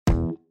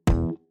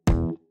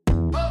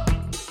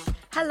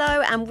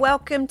Hello and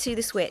welcome to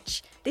The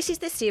Switch. This is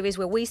the series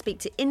where we speak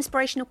to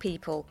inspirational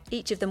people,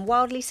 each of them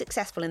wildly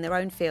successful in their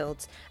own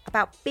fields,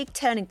 about big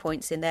turning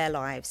points in their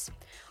lives.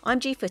 I'm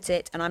G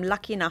Footit and I'm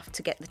lucky enough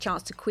to get the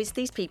chance to quiz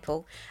these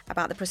people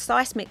about the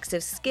precise mix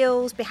of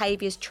skills,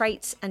 behaviours,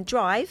 traits and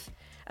drive,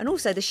 and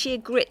also the sheer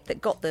grit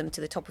that got them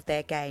to the top of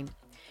their game.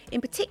 In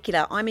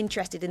particular, I'm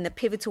interested in the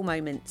pivotal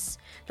moments,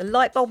 the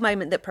light bulb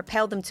moment that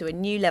propelled them to a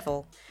new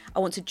level. I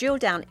want to drill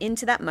down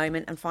into that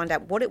moment and find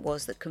out what it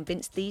was that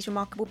convinced these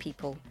remarkable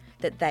people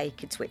that they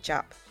could switch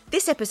up.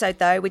 This episode,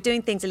 though, we're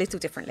doing things a little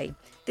differently.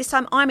 This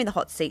time I'm in the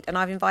hot seat and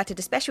I've invited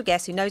a special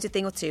guest who knows a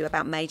thing or two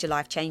about major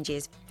life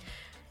changes.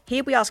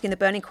 He'll be asking the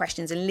burning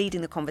questions and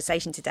leading the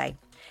conversation today.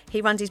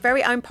 He runs his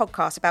very own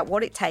podcast about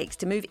what it takes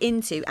to move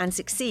into and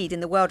succeed in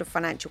the world of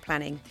financial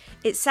planning.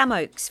 It's Sam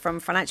Oakes from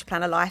Financial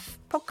Planner Life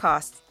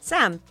podcast.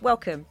 Sam,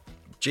 welcome.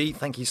 G,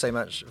 thank you so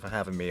much for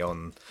having me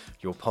on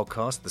your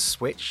podcast, The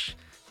Switch.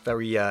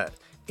 Very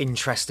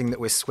interesting that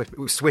we're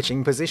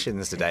switching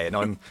positions today and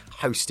I'm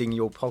hosting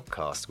your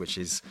podcast, which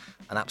is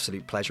an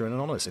absolute pleasure and an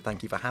honour. So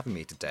thank you for having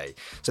me today.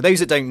 So those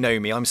that don't know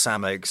me, I'm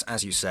Sam Oakes,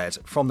 as you said,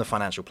 from the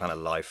Financial Planner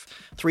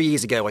Life. 3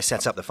 years ago, I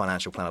set up the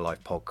Financial Planner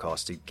Life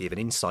podcast to give an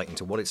insight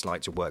into what it's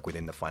like to work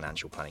within the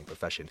financial planning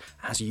profession.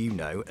 As you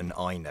know, and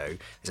I know,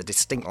 there's a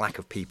distinct lack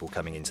of people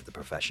coming into the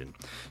profession.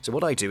 So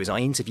what I do is I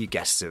interview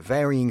guests at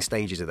varying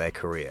stages of their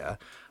career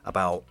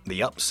about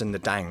the ups and the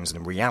downs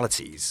and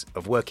realities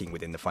of working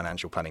within the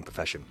financial planning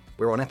profession.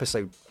 We're on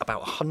episode about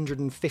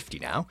 150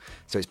 now,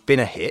 so it's been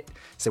a hit.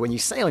 So when you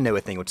say I know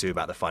a thing or two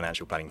about the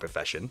financial planning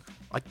profession,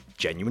 I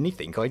genuinely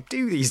think I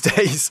do these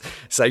days.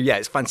 So yeah,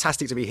 it's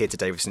fantastic to be here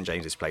today with St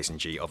James's Place and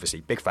G.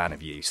 Obviously, big fan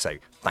of you, so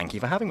thank you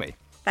for having me.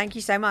 Thank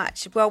you so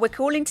much. Well, we're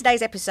calling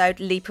today's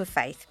episode Leap of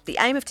Faith. The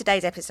aim of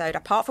today's episode,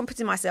 apart from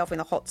putting myself in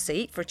the hot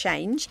seat for a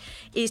change,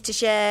 is to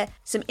share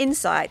some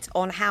insight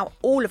on how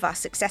all of us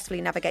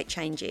successfully navigate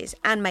changes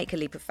and make a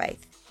leap of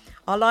faith.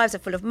 Our lives are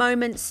full of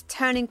moments,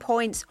 turning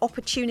points,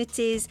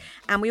 opportunities,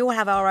 and we all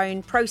have our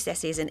own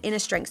processes and inner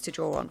strengths to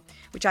draw on,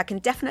 which I can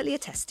definitely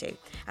attest to.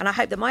 And I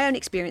hope that my own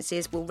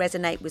experiences will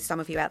resonate with some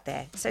of you out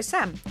there. So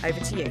Sam, over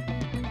to you.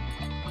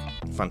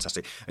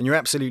 Fantastic. And you're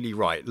absolutely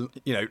right.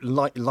 You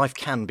know, life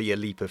can be a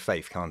leap of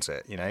faith, can't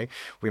it? You know,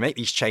 we make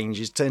these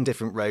changes, turn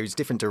different roads,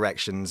 different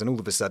directions, and all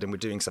of a sudden we're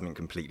doing something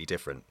completely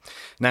different.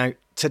 Now,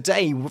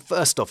 today,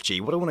 first off,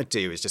 G, what I want to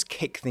do is just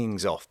kick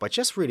things off by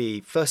just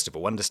really, first of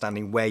all,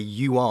 understanding where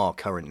you are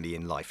currently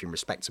in life in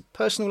respect to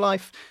personal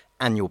life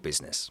and your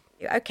business.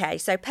 Okay,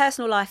 so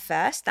personal life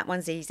first. That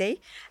one's easy.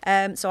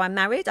 So I'm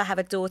married. I have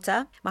a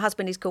daughter. My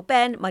husband is called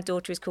Ben. My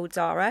daughter is called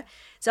Zara.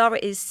 Zara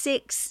is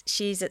 6.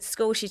 She's at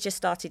school. She's just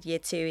started year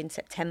 2 in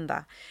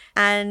September.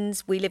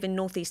 And we live in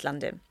northeast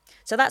London.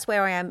 So that's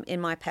where I am in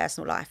my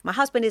personal life. My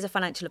husband is a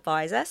financial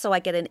advisor, so I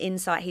get an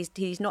insight.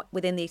 He's not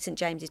within the St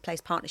James's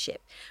Place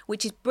partnership,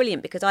 which is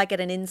brilliant because I get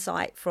an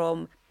insight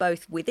from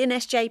both within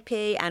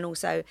SJP and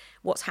also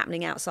what's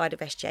happening outside of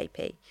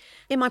SJP.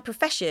 In my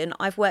profession,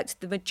 I've worked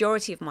the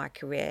majority of my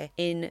career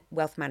in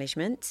wealth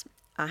management.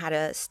 I had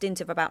a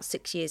stint of about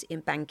 6 years in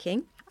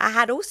banking. I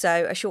had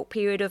also a short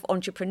period of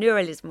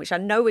entrepreneurialism, which I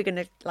know we're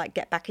going to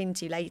get back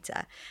into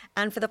later.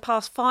 And for the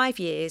past 5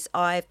 years,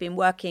 I've been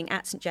working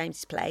at St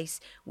James's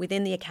Place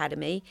within the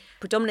academy,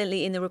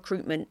 predominantly in the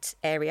recruitment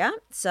area.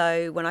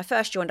 So when I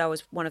first joined, I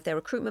was one of their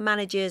recruitment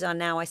managers, and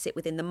now I sit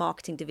within the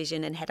marketing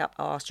division and head up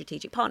our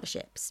strategic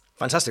partnerships.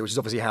 Fantastic, which is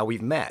obviously how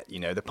we've met, you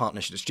know, the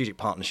strategic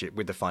partnership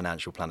with the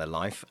Financial Planner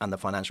Life and the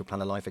Financial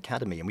Planner Life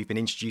Academy. And we've been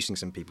introducing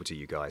some people to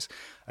you guys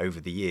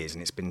over the years,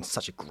 and it's been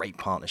such a great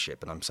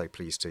partnership, and I'm so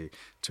pleased to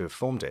have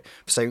formed it.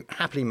 So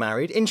happily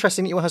married.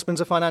 Interesting that your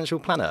husband's a financial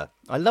planner.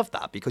 I love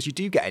that because you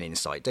do get an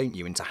insight, don't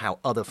you, into how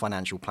other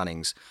financial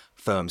planning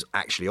firms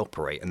actually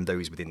operate and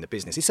those within the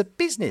business. It's a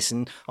business.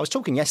 And I was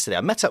talking yesterday,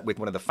 I met up with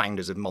one of the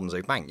founders of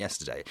Monzo Bank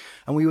yesterday,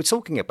 and we were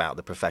talking about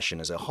the profession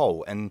as a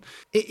whole. And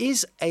it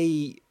is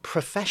a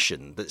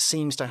profession that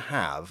seems to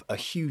have a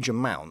huge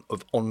amount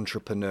of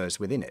entrepreneurs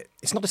within it.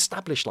 It's not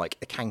established like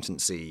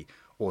accountancy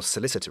or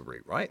solicitor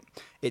route, right?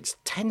 It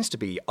tends to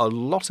be a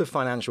lot of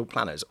financial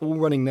planners all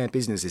running their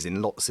businesses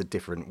in lots of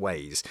different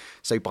ways.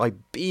 So by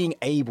being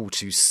able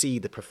to see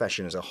the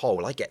profession as a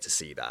whole, I get to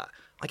see that.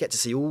 I get to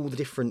see all the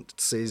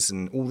differences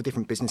and all the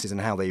different businesses and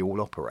how they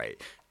all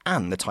operate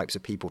and the types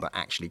of people that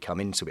actually come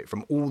into it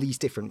from all these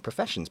different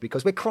professions,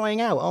 because we're crying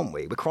out, aren't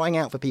we? We're crying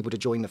out for people to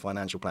join the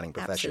financial planning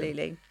profession.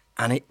 Absolutely.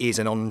 And it is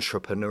an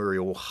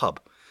entrepreneurial hub.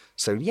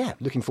 So yeah,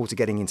 looking forward to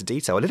getting into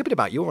detail. A little bit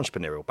about your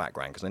entrepreneurial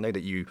background, because I know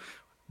that you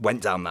went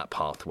down that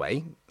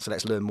pathway. So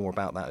let's learn more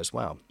about that as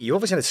well. You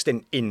obviously had a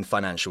stint in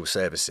financial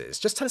services.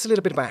 Just tell us a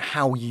little bit about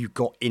how you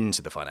got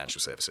into the financial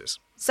services.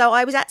 So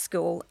I was at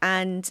school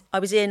and I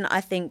was in,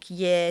 I think,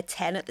 year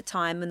 10 at the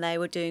time, and they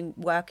were doing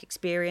work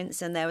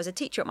experience. And there was a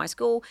teacher at my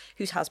school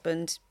whose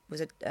husband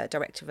was a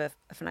director of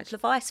a financial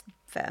advice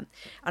firm.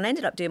 And I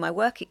ended up doing my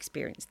work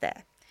experience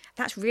there.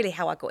 that's really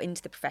how I got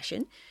into the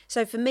profession.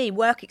 So for me,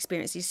 work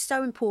experience is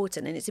so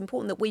important, and it's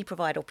important that we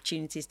provide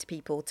opportunities to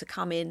people to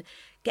come in,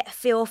 get a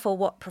feel for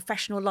what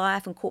professional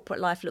life and corporate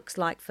life looks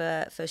like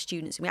for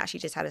students. And we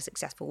actually just had a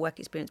successful work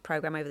experience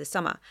program over the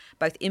summer,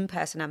 both in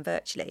person and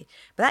virtually.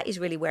 But that is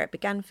really where it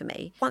began for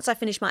me. Once I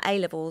finished my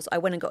A-levels, I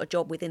went and got a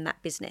job within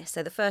that business.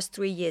 So the first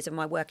 3 years of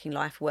my working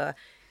life were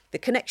the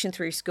connection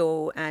through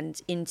school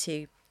and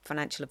into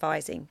financial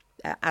advising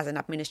as an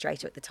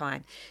administrator at the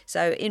time.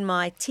 So in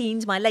my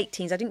teens, my late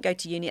teens, I didn't go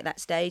to uni at that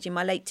stage. In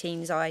my late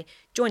teens, I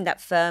joined that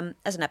firm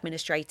as an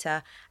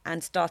administrator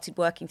and started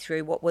working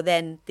through what were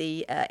then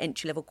the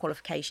entry-level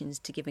qualifications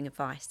to giving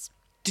advice.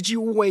 Did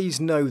you always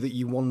know that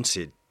you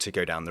wanted to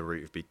go down the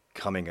route of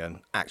becoming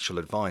an actual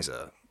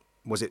advisor?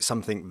 Was it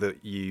something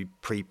that you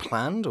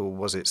pre-planned, or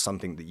was it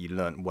something that you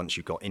learnt once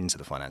you got into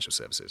the financial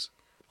services?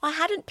 I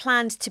hadn't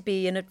planned to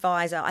be an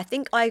advisor. I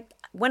think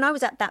when I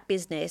was at that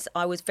business,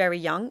 I was very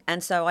young.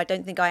 And so I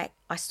don't think I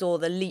saw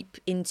the leap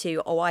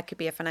into, I could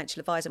be a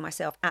financial advisor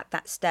myself at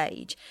that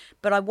stage.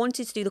 But I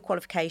wanted to do the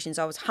qualifications.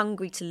 I was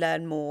hungry to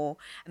learn more.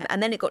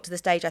 And then it got to the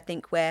stage, I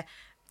think, where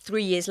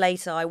 3 years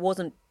later, I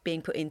wasn't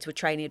being put into a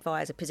trainee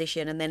advisor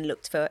position and then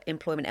looked for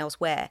employment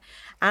elsewhere.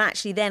 And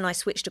actually then I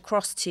switched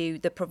across to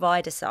the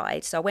provider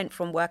side. So I went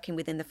from working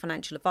within the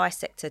financial advice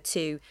sector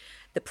to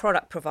the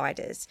product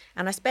providers.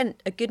 And I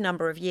spent a good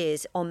number of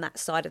years on that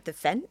side of the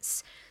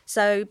fence.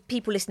 So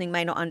people listening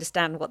may not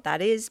understand what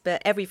that is,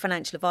 but every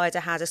financial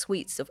advisor has a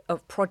suite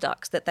of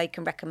products that they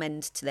can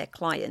recommend to their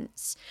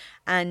clients.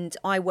 And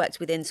I worked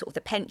within sort of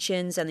the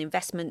pensions and the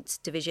investments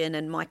division,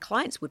 and my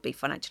clients would be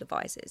financial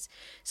advisors.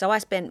 So I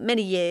spent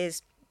many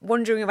years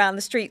wandering around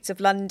the streets of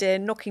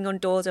London, knocking on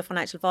doors of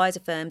financial advisor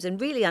firms and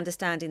really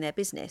understanding their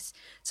business.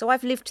 So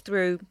I've lived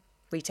through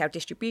retail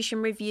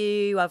distribution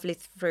review, I've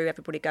lived through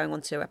everybody going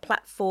onto a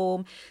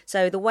platform.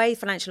 So the way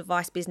financial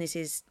advice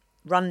businesses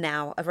run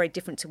now are very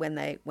different to when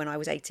I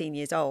was 18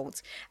 years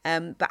old.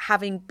 But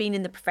having been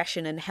in the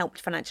profession and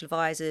helped financial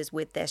advisors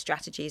with their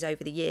strategies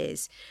over the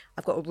years,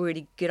 I've got a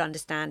really good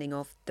understanding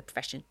of the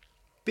profession.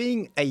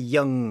 Being a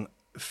young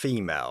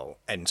female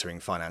entering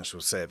financial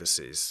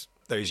services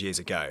those years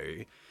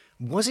ago,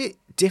 was it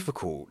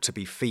difficult to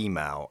be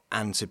female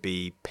and to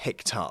be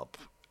picked up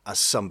as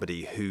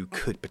somebody who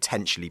could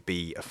potentially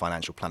be a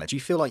financial planner? Do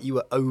you feel like you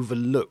were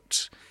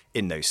overlooked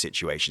in those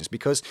situations?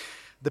 Because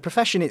the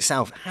profession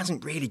itself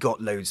hasn't really got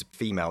loads of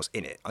females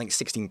in it. I think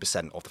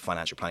 16% of the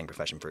financial planning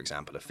profession, for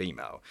example, are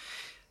female.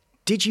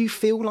 Did you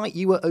feel like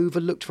you were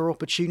overlooked for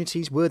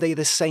opportunities? Were they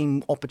the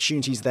same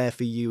opportunities there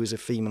for you as a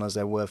female as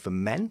there were for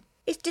men?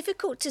 It's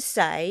difficult to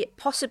say.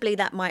 Possibly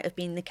that might have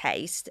been the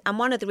case. And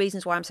one of the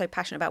reasons why I'm so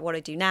passionate about what I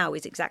do now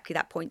is exactly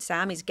that point,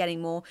 Sam, is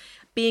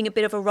being a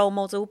bit of a role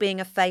model, being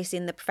a face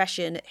in the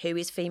profession who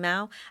is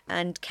female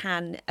and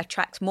can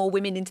attract more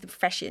women into the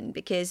profession,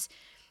 because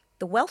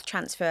the wealth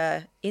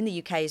transfer in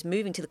the UK is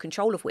moving to the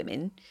control of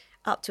women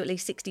up to at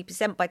least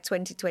 60% by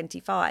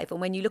 2025. And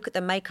when you look at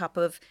the makeup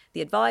of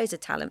the advisor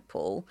talent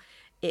pool,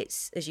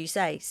 it's, as you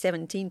say,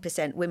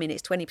 17% women,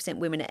 it's 20%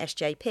 women at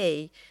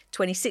SJP,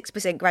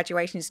 26%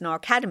 graduations in our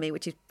academy,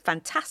 which is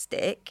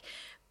fantastic,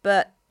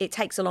 but it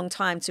takes a long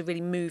time to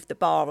really move the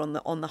bar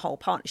on the whole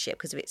partnership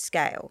because of its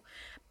scale.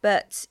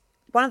 But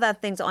one of the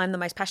things that I'm the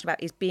most passionate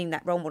about is being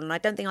that role model, and I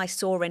don't think I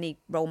saw any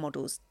role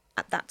models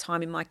at that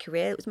time in my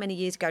career. It was many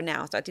years ago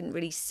now, so I didn't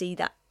really see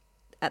that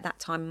at that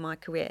time in my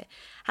career.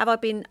 Have I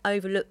been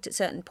overlooked at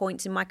certain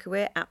points in my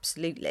career?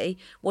 Absolutely.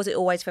 Was it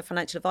always for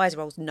financial advisor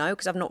roles? No,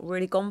 because I've not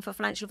really gone for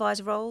financial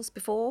advisor roles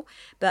before,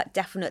 but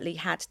definitely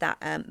had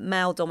that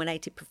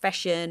male-dominated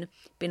profession,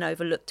 been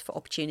overlooked for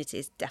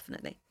opportunities,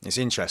 definitely. It's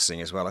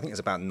interesting as well. I think there's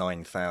about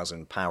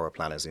 9,000 power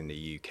planners in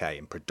the UK,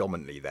 and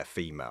predominantly they're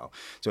female.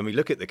 So when we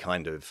look at the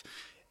kind of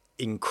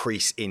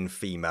increase in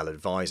female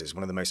advisors,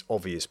 one of the most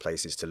obvious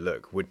places to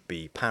look would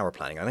be power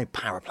planning. I know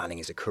power planning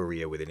is a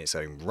career within its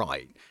own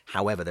right.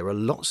 However, there are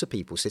lots of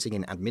people sitting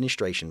in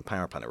administration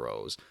power planner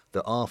roles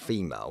that are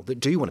female that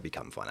do want to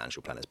become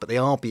financial planners, but they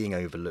are being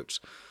overlooked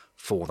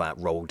for that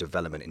role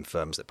development in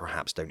firms that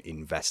perhaps don't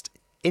invest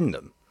in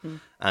them.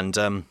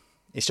 And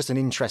it's just an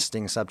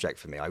interesting subject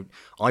for me.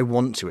 I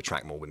want to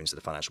attract more women to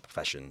the financial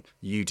profession.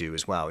 You do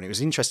as well. And it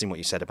was interesting what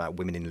you said about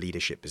women in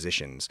leadership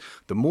positions.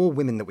 The more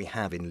women that we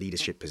have in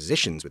leadership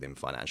positions within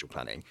financial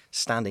planning,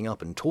 standing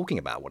up and talking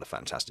about what a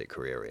fantastic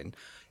career in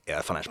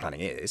financial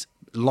planning is,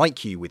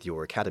 like you with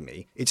your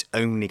academy, it's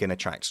only going to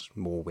attract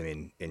more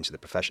women into the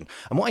profession.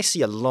 And what I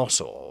see a lot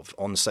of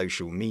on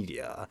social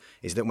media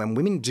is that when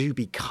women do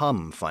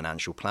become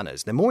financial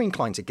planners, they're more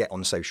inclined to get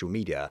on social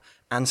media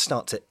and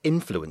start to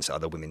influence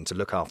other women to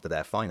look after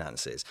their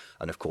finances.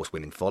 And of course,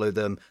 women follow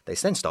them. They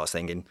then start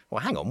thinking,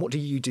 well, hang on, what do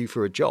you do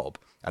for a job?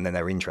 And then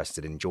they're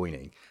interested in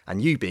joining.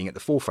 And you being at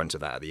the forefront of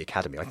that at the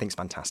academy, I think is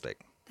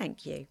fantastic.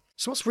 Thank you.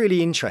 So what's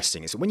really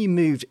interesting is that when you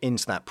moved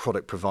into that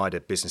product provider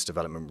business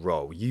development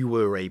role, you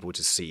were able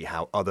to see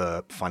how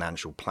other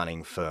financial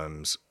planning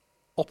firms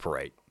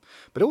operate.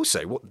 But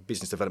also what the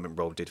business development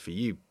role did for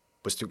you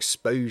was to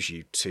expose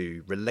you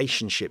to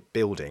relationship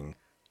building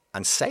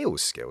and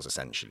sales skills,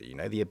 essentially, you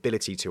know, the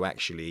ability to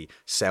actually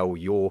sell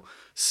your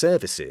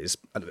services,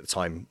 and at the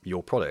time,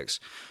 your products.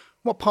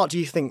 What part do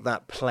you think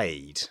that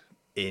played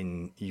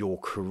in your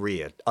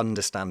career,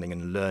 understanding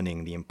and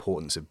learning the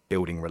importance of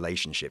building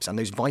relationships and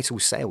those vital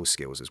sales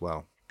skills as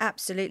well?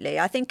 Absolutely.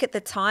 I think at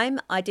the time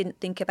I didn't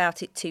think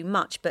about it too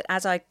much, but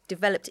as I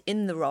developed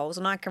in the roles,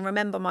 and I can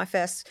remember my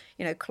first,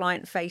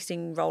 client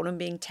facing role and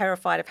being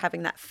terrified of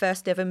having that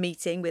first ever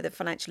meeting with a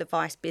financial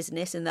advice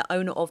business and the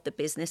owner of the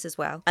business as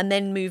well, and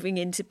then moving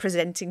into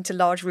presenting to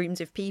large rooms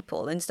of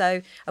people. And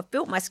so I've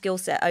built my skill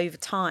set over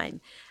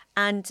time.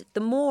 And the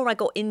more I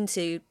got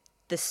into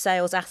the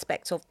sales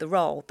aspect of the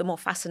role, the more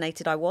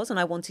fascinated I was, and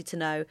I wanted to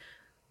know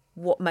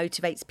what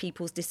motivates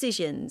people's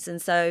decisions.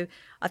 And so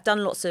I've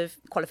done lots of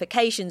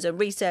qualifications and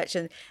research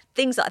and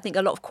things that I think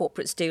a lot of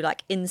corporates do,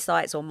 like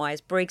Insights or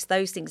Myers-Briggs.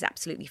 Those things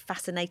absolutely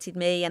fascinated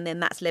me. And then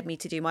that's led me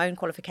to do my own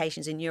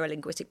qualifications in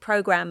neuro-linguistic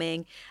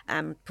programming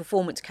and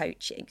performance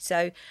coaching.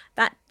 So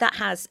that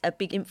has a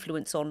big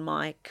influence on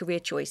my career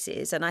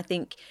choices. And I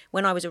think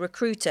when I was a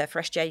recruiter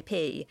for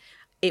SJP,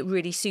 it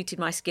really suited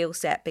my skill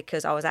set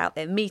because I was out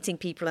there meeting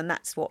people, and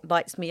that's what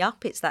lights me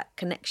up. It's that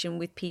connection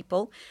with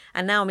people.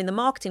 And now I'm in the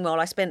marketing role.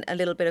 I spent a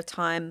little bit of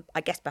time,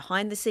 I guess,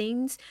 behind the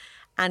scenes.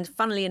 And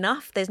funnily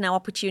enough, there's now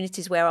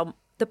opportunities where I'm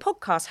the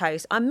podcast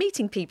host. I'm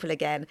meeting people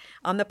again.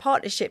 I'm the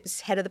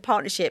partnerships head of the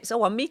partnerships.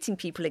 Oh, I'm meeting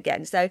people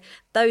again. So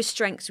those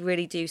strengths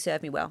really do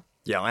serve me well.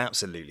 Yeah, I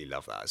absolutely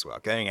love that as well.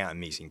 Going out and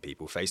meeting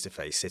people face to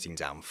face, sitting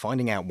down,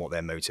 finding out what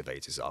their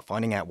motivators are,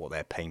 finding out what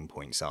their pain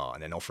points are,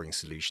 and then offering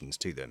solutions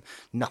to them.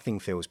 Nothing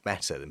feels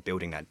better than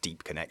building that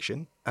deep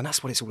connection. And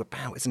that's what it's all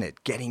about, isn't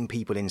it? Getting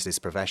people into this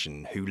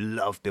profession who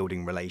love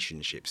building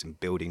relationships and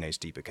building those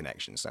deeper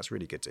connections. That's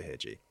really good to hear,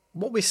 G.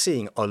 What we're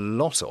seeing a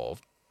lot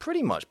of,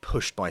 pretty much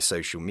pushed by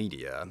social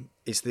media,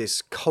 is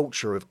this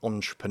culture of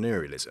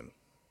entrepreneurialism.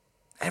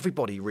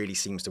 Everybody really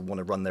seems to want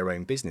to run their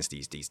own business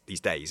these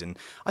days. And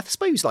I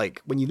suppose,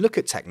 like, when you look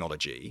at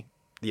technology,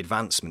 the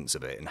advancements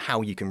of it and how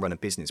you can run a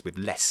business with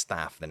less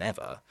staff than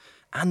ever,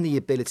 and the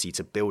ability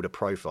to build a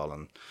profile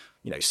on,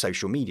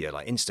 social media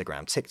like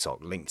Instagram,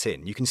 TikTok,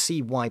 LinkedIn, you can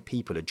see why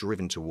people are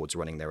driven towards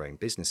running their own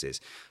businesses.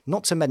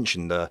 Not to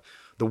mention the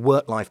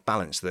work-life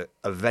balance that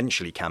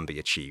eventually can be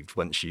achieved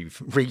once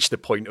you've reached the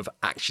point of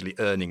actually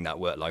earning that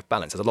work-life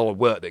balance. There's a lot of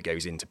work that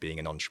goes into being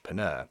an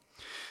entrepreneur.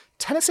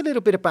 Tell us a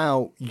little bit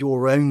about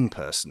your own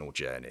personal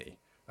journey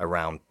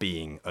around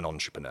being an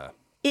entrepreneur.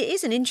 It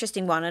is an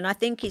interesting one, and I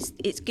think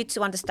it's good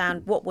to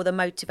understand what were the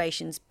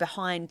motivations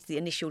behind the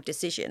initial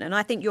decision. And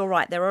I think you're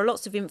right, there are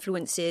lots of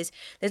influences.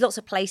 There's lots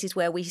of places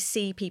where we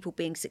see people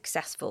being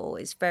successful.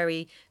 It's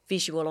very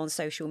visual on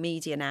social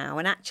media now,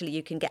 and actually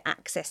you can get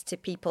access to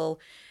people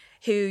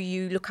who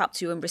you look up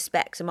to and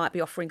respect and might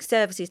be offering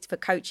services for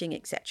coaching,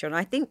 etc. And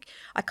I think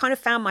I kind of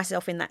found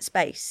myself in that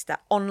space, that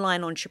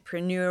online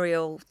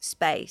entrepreneurial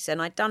space. And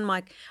I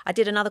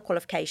did another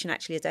qualification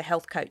actually as a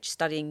health coach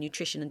studying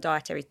nutrition and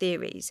dietary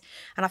theories.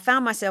 And I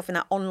found myself in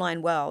that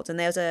online world. And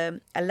there's a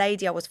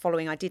lady I was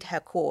following, I did her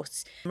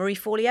course, Marie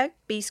Forleo,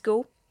 B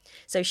School.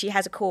 So she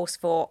has a course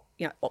for,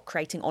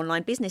 creating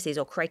online businesses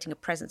or creating a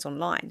presence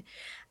online.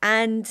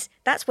 And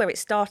that's where it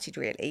started,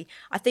 really.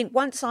 I think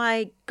once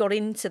I got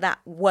into that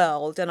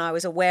world and I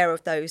was aware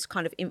of those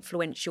kind of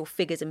influential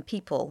figures and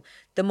people,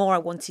 the more I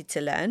wanted to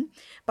learn.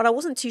 But I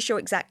wasn't too sure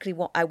exactly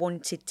what I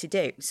wanted to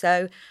do.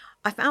 So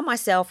I found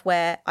myself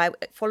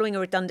following a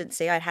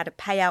redundancy, I had a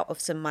payout of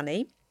some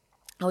money.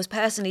 I was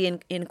personally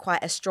in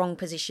quite a strong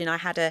position. I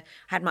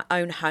had my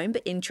own home,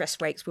 but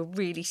interest rates were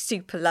really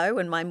super low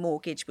and my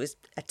mortgage was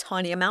a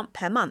tiny amount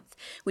per month,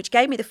 which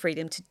gave me the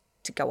freedom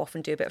to go off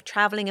and do a bit of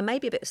travelling and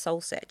maybe a bit of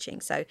soul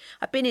searching. So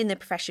I've been in the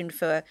profession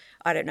for,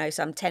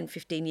 some 10,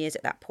 15 years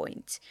at that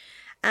point,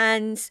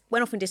 and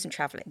went off and did some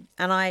travelling.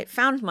 And I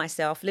found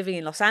myself living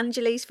in Los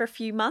Angeles for a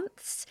few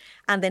months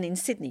and then in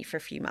Sydney for a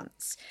few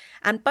months.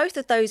 And both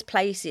of those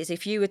places,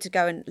 if you were to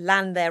go and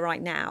land there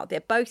right now,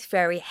 they're both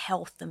very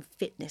health and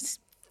fitness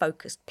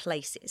focused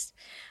places.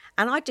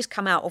 And I'd just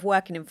come out of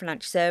working in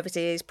financial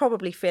services,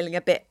 probably feeling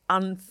a bit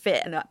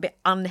unfit and a bit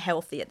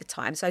unhealthy at the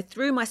time. So I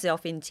threw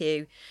myself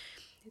into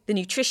the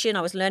nutrition.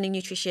 I was learning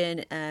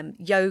nutrition,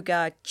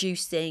 yoga,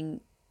 juicing,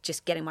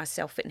 just getting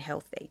myself fit and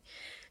healthy.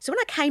 So when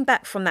I came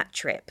back from that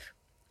trip,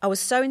 I was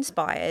so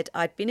inspired.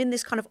 I'd been in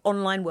this kind of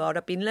online world.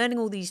 I'd been learning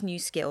all these new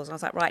skills. I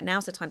was like, right,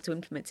 now's the time to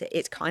implement it.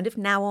 It's kind of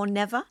now or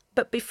never.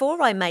 But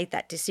before I made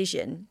that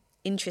decision,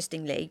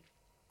 interestingly,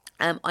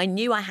 I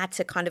knew I had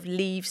to kind of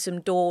leave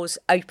some doors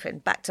open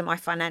back to my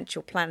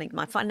financial planning,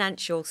 my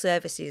financial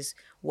services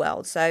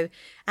world. So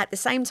at the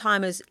same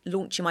time as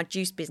launching my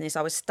juice business,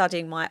 I was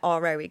studying my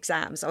RO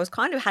exams. I was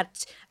kind of had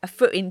a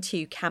foot in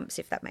two camps,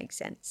 if that makes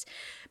sense.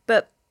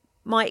 But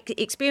my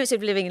experience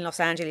of living in Los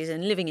Angeles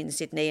and living in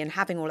Sydney and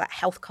having all that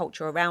health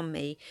culture around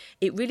me,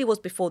 it really was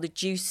before the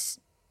juice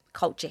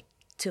culture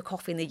took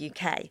off in the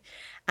UK.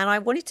 And I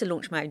wanted to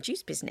launch my own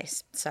juice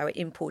business. So I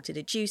imported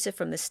a juicer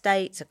from the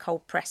States, a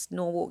cold pressed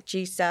Norwalk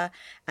juicer,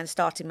 and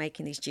started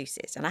making these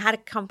juices. And I had a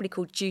company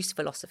called Juice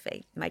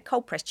Philosophy, made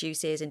cold pressed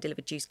juices and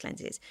delivered juice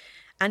cleanses.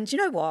 And you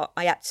know what?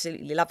 I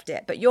absolutely loved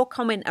it. But your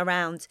comment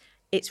around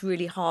it's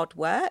really hard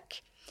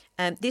work.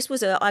 This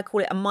was I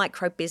call it a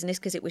micro business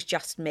because it was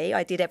just me.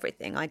 I did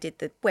everything. I did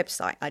the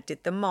website. I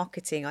did the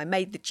marketing. I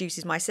made the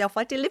juices myself.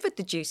 I delivered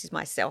the juices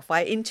myself.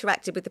 I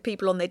interacted with the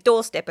people on their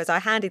doorstep as I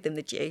handed them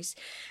the juice.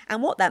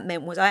 And what that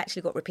meant was I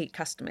actually got repeat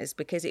customers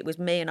because it was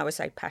me and I was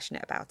so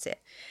passionate about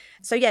it.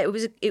 So yeah, it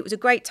was a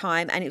great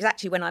time, and it was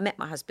actually when I met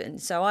my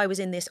husband. So I was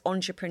in this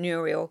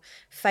entrepreneurial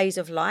phase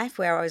of life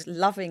where I was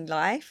loving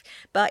life,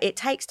 but it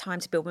takes time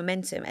to build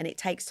momentum, and it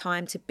takes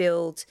time to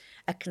build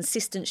a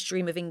consistent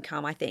stream of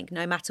income, I think,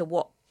 no matter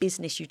what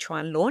business you try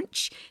and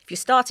launch. If you're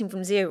starting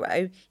from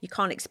zero, you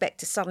can't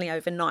expect to suddenly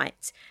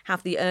overnight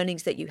have the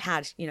earnings that you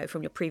had,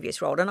 from your previous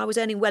role. And I was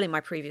earning well in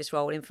my previous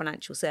role in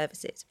financial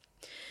services.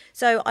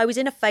 So I was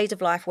in a phase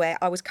of life where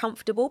I was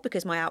comfortable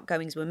because my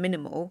outgoings were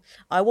minimal.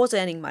 I was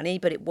earning money,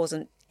 but it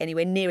wasn't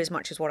anywhere near as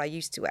much as what I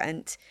used to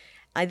earn.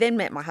 I then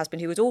met my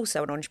husband, who was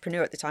also an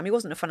entrepreneur at the time. He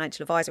wasn't a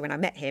financial advisor when I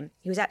met him.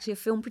 He was actually a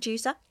film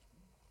producer.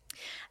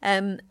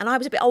 And I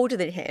was a bit older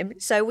than him.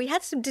 So we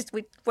had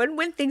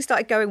when things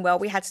started going well,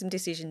 we had some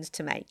decisions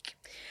to make.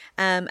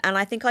 And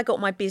I think I got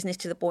my business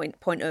to the point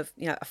of,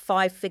 a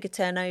 5-figure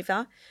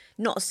turnover,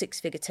 not a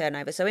 6-figure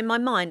turnover. So in my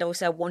mind,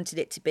 I wanted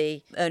it to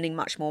be earning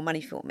much more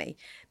money for me.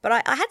 But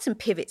I had some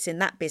pivots in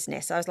that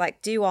business. I was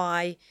like, do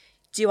I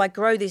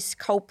grow this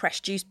cold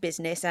pressed juice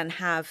business and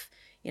have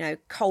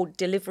cold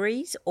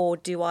deliveries, or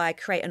do I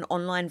create an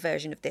online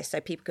version of this so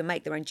people can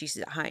make their own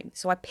juices at home?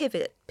 So I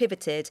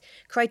pivoted,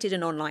 created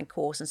an online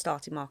course and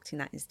started marketing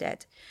that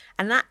instead.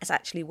 And that's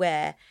actually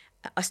where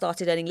I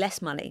started earning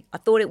less money. I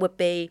thought it would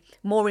be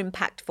more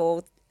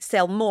impactful,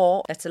 sell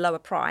more at a lower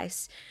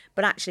price,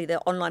 but actually the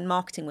online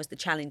marketing was the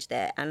challenge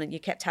there. And you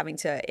kept having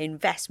to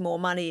invest more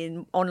money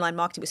in online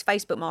marketing. It was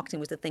Facebook marketing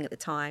was the thing at the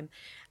time,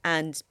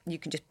 and you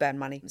can just burn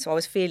money. So I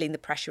was feeling the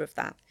pressure of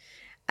that.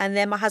 And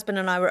then my husband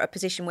and I were at a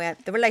position where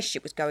the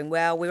relationship was going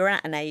well. We were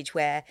at an age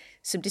where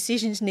some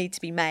decisions need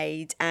to be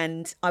made.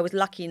 And I was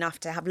lucky enough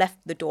to have left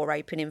the door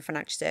open in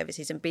financial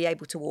services and be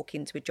able to walk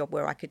into a job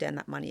where I could earn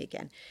that money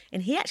again.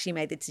 And he actually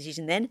made the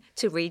decision then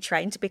to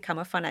retrain to become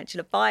a financial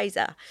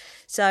advisor.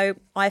 So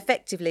I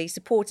effectively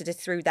supported us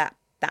through that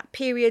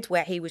period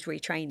where he was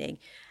retraining.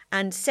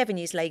 And 7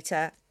 years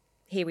later,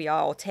 here we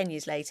are, or 10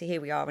 years later,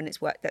 here we are. And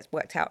that's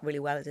worked out really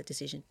well as a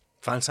decision.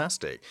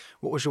 Fantastic.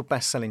 What was your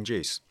best-selling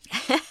juice?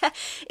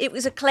 It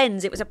was a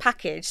cleanse. It was a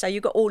package. So you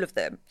got all of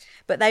them.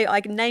 But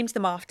I named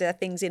them after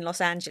things in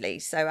Los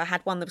Angeles. So I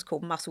had one that was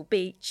called Muscle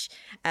Beach.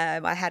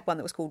 I had one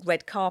that was called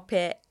Red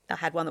Carpet. I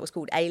had one that was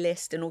called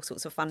A-List, and all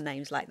sorts of fun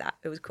names like that.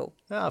 It was cool.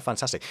 Oh,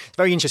 fantastic. It's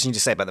very interesting to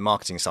say about the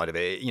marketing side of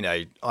it.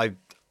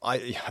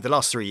 The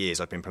last 3 years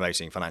I've been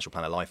promoting Financial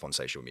Planner Life on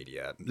social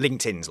media.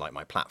 LinkedIn's like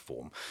my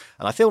platform.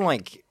 And I feel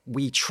like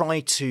we try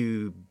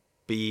to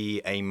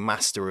be a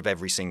master of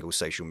every single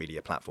social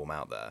media platform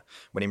out there,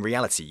 when in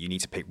reality you need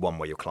to pick one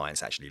where your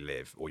clients actually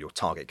live or your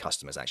target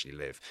customers actually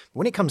live. But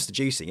when it comes to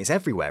juicing, it's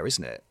everywhere,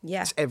 isn't it?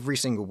 Yeah. It's every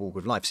single walk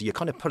of life. So you're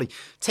kind of probably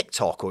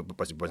TikTok, or it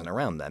wasn't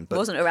around then. But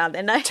wasn't around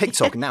then, no.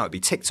 TikTok, now it'd be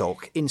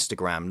TikTok,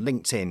 Instagram,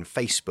 LinkedIn,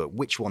 Facebook.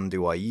 Which one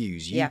do I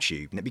use?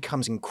 YouTube. Yeah. And it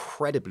becomes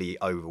incredibly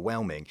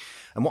overwhelming.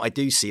 And what I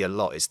do see a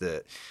lot is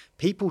that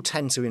people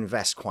tend to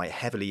invest quite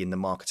heavily in the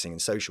marketing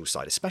and social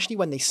side, especially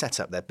when they set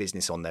up their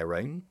business on their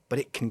own, but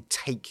it can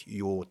take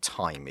your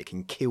time. It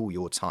can kill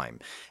your time.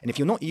 And if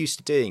you're not used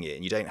to doing it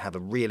and you don't have a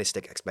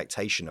realistic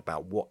expectation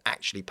about what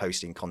actually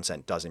posting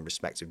content does in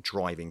respect of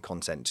driving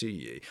content to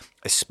you,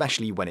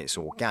 especially when it's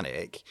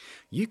organic,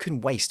 you can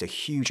waste a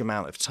huge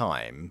amount of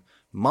time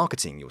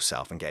marketing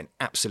yourself and getting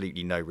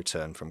absolutely no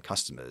return from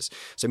customers.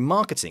 So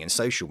marketing and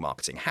social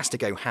marketing has to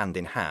go hand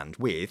in hand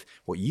with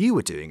what you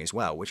were doing as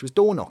well, which was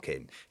door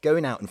knocking,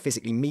 going out and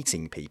physically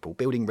meeting people,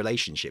 building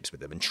relationships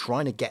with them and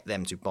trying to get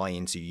them to buy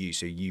into you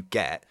so you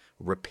get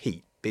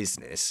repeat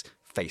business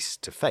face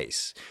to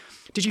face.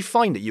 Did you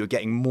find that you were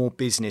getting more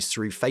business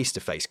through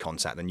face-to-face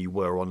contact than you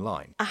were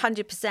online?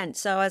 100%.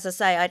 So as I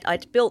say,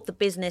 I'd built the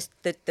business,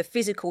 the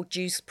physical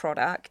juice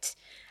product,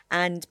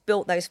 and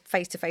built those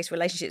face-to-face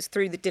relationships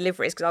through the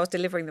deliveries because I was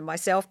delivering them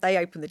myself. They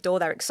opened the door.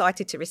 They're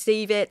excited to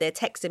receive it. They're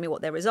texting me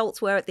what their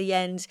results were at the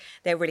end.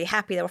 They're really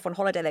happy. They're off on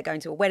holiday. They're going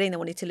to a wedding. They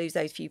wanted to lose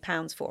those few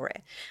pounds for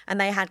it. And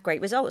they had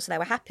great results. So they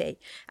were happy.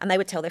 And they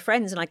would tell their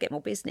friends and I'd get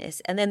more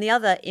business. And then the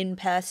other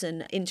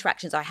in-person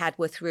interactions I had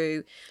were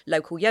through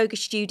local yoga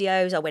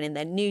studios. I went in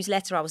their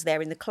newsletter. I was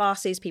there in the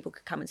classes. People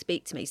could come and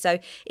speak to me. So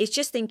it's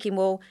just thinking,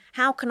 well,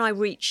 how can I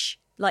reach,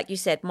 like you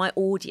said, my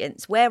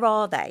audience? Where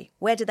are they?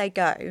 Where do they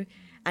go?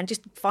 And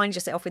just find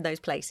yourself in those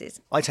places.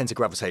 I tend to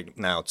gravitate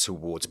now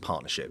towards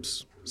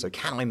partnerships. So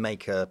can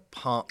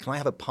I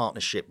have a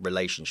partnership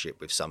relationship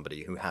with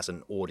somebody who has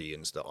an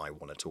audience that I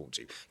want to talk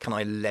to? Can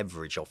I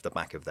leverage off the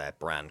back of their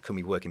brand? Can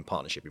we work in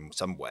partnership in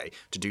some way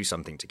to do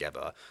something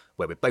together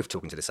where we're both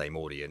talking to the same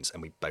audience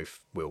and we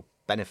both will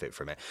benefit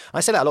from it? I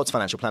say that a lot to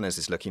financial planners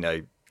is, look,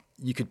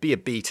 you could be a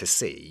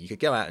B2C. You could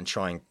go out and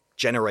try and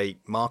generate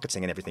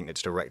marketing and everything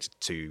that's directed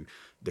to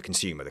the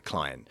consumer, the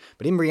client.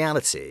 But in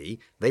reality,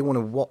 they want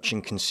to watch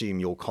and consume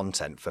your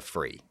content for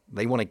free.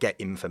 They want to get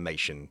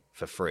information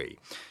for free.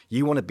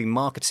 You want to be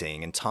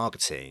marketing and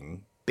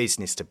targeting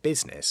business to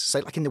business. So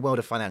like in the world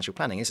of financial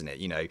planning, isn't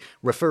it?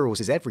 Referrals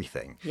is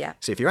everything. Yeah.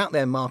 So if you're out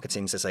there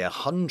marketing to say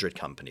 100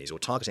 companies or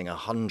targeting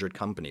 100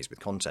 companies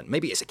with content,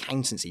 maybe it's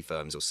accountancy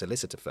firms or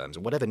solicitor firms or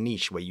whatever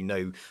niche where you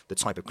know the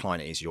type of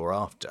client it is you're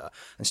after,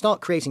 and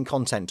start creating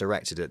content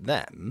directed at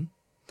them,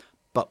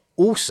 but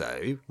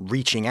also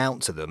reaching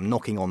out to them,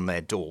 knocking on their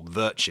door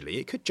virtually.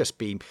 It could just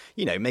be,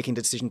 making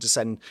the decision to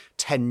send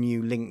 10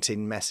 new LinkedIn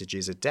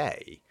messages a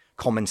day,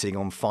 commenting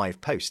on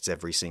 5 posts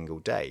every single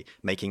day,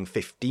 making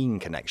 15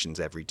 connections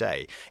every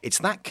day. It's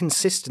that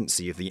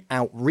consistency of the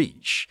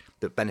outreach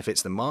that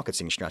benefits the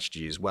marketing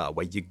strategy as well,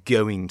 where you're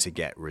going to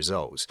get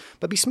results.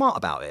 But be smart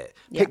about it.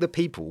 Pick the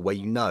people where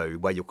you know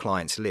where your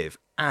clients live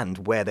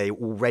and where they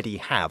already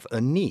have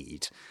a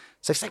need.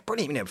 So say,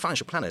 brilliant,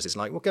 financial planners, it's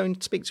like, well, go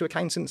and speak to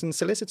accountants and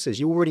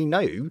solicitors. You already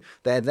know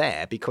they're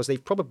there because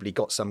they've probably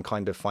got some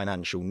kind of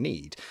financial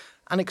need.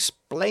 And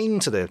explain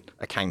to the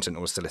accountant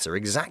or solicitor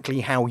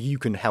exactly how you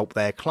can help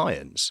their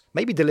clients.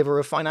 Maybe deliver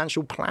a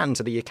financial plan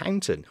to the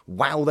accountant.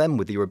 Wow them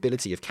with your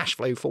ability of cash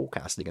flow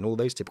forecasting and all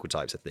those typical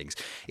types of things.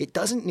 It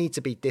doesn't need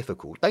to be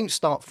difficult. Don't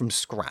start from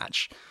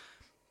scratch.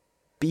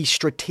 Be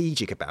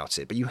strategic about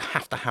it, but you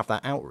have to have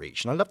that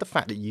outreach. And I love the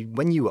fact that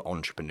when you were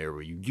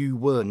entrepreneurial, you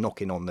were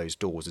knocking on those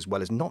doors as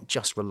well as not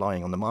just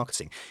relying on the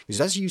marketing.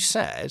 Because as you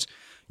said,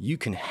 you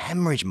can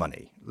hemorrhage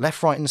money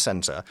left, right, and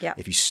centre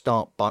if you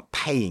start by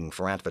paying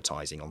for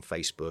advertising on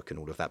Facebook and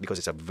all of that, because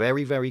it's a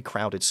very, very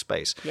crowded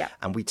space.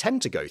 And we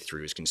tend to go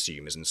through as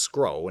consumers and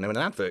scroll, and when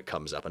an advert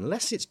comes up,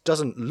 unless it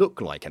doesn't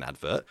look like an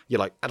advert, you're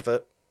like,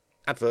 advert.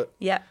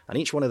 And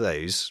each one of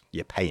those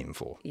you're paying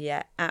for.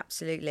 Yeah,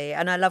 absolutely.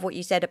 And I love what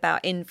you said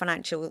about in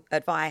financial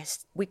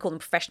advice, we call them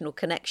professional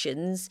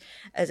connections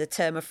as a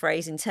term of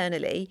phrase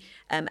internally.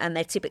 And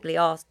they typically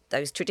are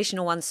those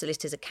traditional ones,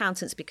 solicitors,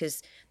 accountants,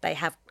 because they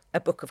have a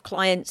book of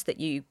clients that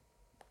you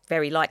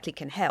very likely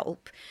can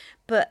help.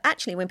 But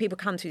actually, when people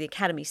come through the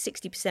academy,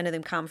 60% of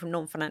them come from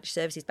non-financial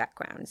services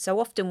backgrounds. So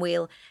often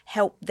we'll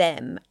help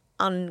them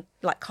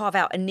carve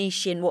out a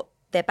niche in what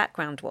their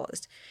background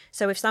was.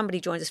 So if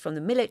somebody joins us from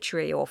the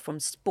military or from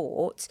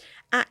sport,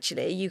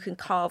 actually you can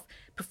carve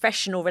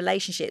professional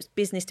relationships,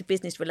 business to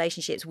business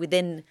relationships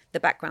within the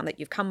background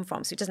that you've come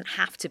from. So it doesn't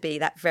have to be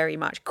that very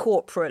much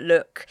corporate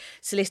look,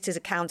 solicitors,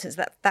 accountants,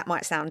 that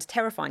might sound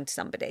terrifying to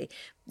somebody.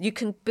 You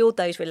can build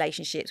those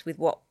relationships with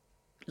what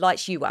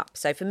lights you up.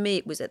 So for me,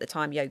 it was at the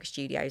time yoga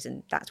studios,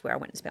 and that's where I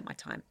went and spent my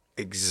time.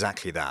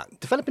 Exactly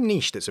that. Develop a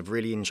niche that's of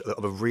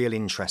a real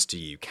interest to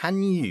you.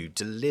 Can you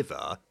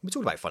deliver? We're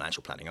talking about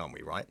financial planning, aren't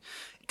we? Right?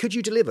 Could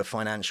you deliver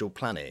financial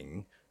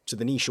planning to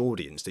the niche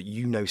audience that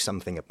you know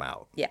something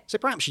about? Yeah. So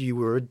perhaps you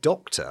were a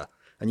doctor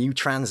and you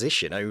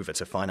transition over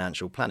to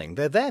financial planning.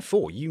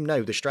 Therefore, you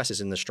know the stresses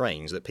and the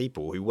strains that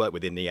people who work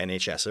within the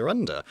NHS are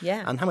under,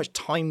 and how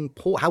time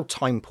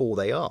poor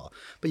they are.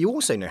 But you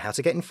also know how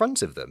to get in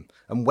front of them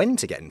and when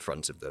to get in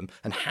front of them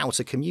and how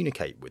to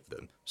communicate with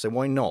them. So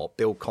why not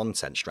build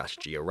content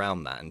strategy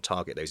around that and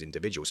target those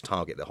individuals,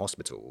 target the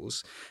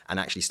hospitals, and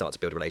actually start to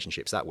build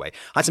relationships that way?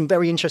 I had some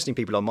very interesting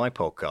people on my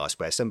podcast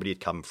where somebody had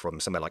come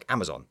from somewhere like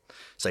Amazon.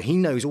 So he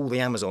knows all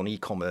the Amazon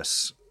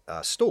e-commerce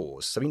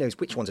stores, so he knows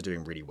which ones are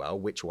doing really well,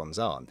 which ones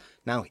aren't.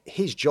 Now,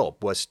 his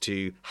job was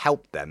to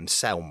help them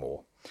sell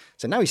more.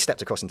 So now he's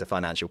stepped across into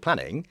financial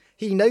planning.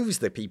 He knows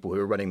the people who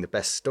are running the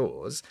best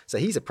stores, so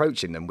he's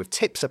approaching them with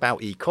tips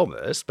about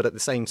e-commerce, but at the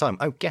same time,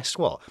 oh, guess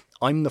what?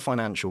 I'm the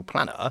financial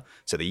planner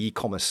to the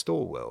e-commerce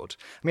store world.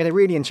 I mean, a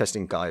really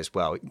interesting guy as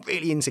well,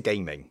 really into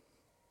gaming.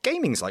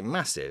 Gaming's like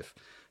massive.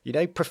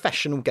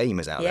 Professional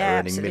gamers out there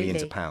earning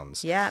millions of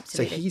pounds. Yeah,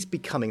 absolutely. So he's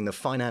becoming the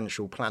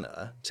financial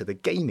planner to the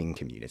gaming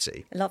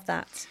community. I love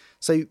that.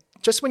 So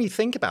just when you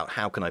think about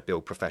how can I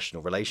build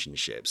professional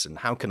relationships and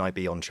how can I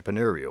be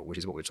entrepreneurial, which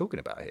is what we're talking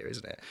about here,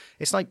 isn't it?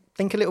 It's like,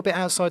 think a little bit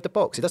outside the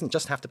box. It doesn't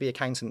just have to be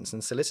accountants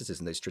and solicitors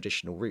and those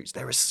traditional routes.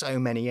 There are so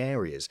many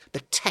areas. The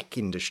tech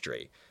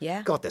industry.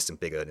 Yeah. God, there's some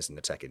big earners in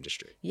the tech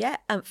industry. Yeah.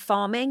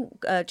 Farming.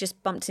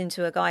 Just bumped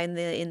into a guy in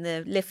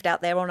the lift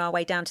out there on our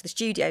way down to the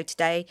studio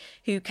today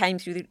who came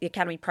through the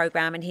academy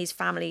program, and his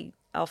family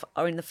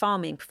are in the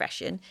farming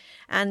profession,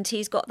 and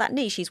he's got that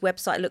niche. His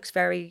website looks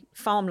very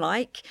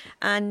farm-like,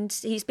 and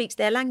he speaks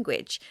their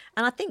language.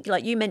 And I think,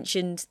 like you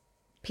mentioned,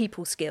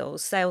 people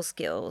skills, sales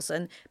skills,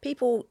 and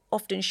people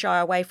often shy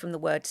away from the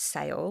word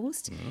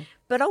sales.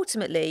 But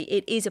ultimately,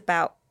 it is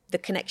about the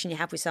connection you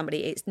have with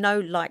somebody. It's know,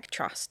 like,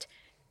 trust.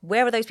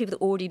 Where are those people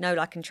that already know,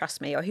 like, and trust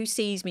me, or who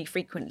sees me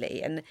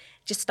frequently? And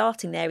just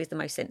starting there is the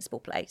most sensible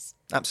place.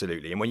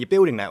 Absolutely. And when you're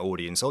building that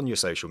audience on your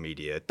social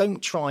media,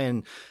 don't try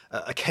and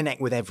connect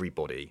with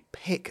everybody.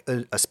 Pick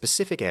a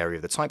specific area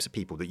of the types of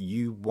people that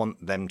you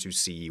want them to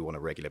see you on a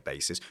regular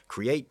basis.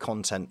 Create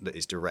content that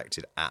is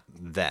directed at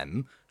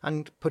them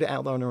and put it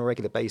out there on a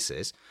regular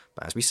basis.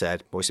 But as we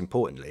said, most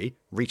importantly,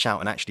 reach out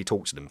and actually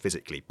talk to them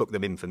physically. Book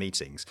them in for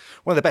meetings.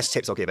 One of the best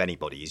tips I'll give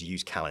anybody is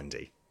use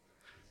Calendly.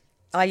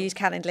 I use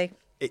Calendly.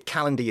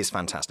 Calendly is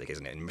fantastic,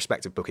 isn't it? In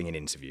respect of booking in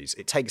interviews,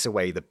 it takes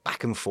away the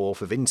back and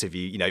forth of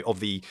interview, of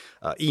the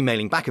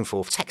emailing back and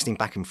forth, texting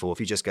back and forth.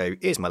 You just go,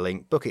 here's my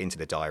link, book it into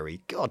the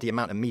diary. God, the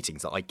amount of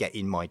meetings that I get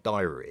in my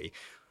diary.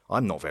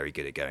 I'm not very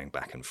good at going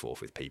back and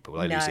forth with people.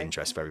 I lose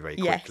interest very, very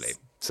quickly. Yes.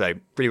 So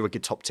really a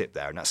good top tip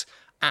there. And that's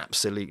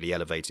absolutely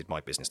elevated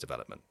my business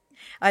development.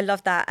 I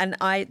love that. And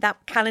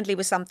that Calendly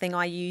was something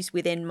I used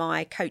within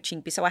my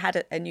coaching. So I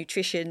had a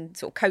nutrition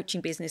sort of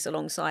coaching business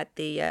alongside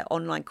the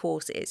online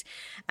courses.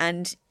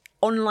 And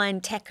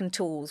online tech and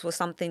tools was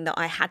something that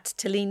I had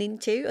to lean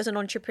into as an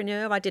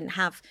entrepreneur. I didn't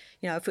have,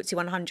 a FTSE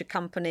 100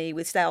 company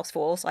with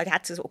Salesforce. I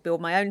had to sort of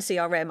build my own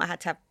CRM. I had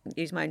to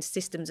use my own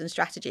systems and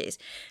strategies.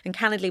 And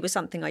Calendly was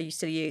something I used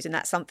to use. And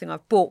that's something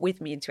I've brought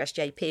with me into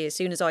SJP. As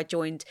soon as I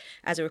joined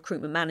as a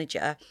recruitment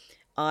manager,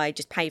 I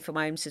just paid for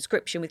my own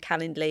subscription with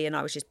Calendly, and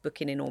I was just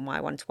booking in all my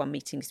one-to-one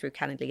meetings through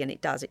Calendly, and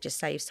it just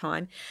saves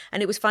time.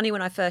 And it was funny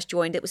when I first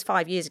joined, it was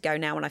 5 years ago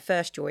now when I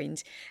first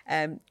joined,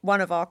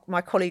 one of my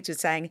colleagues was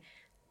saying,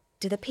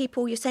 do the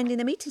people you're sending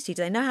the meetings to,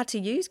 do they know how to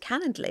use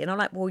Calendly? And I'm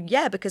like, well,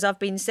 yeah, because I've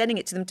been sending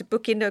it to them to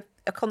book in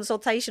a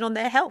consultation on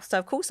their health. So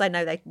of course I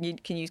know they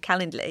can use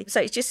Calendly. So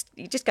it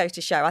just goes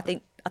to show, I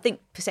think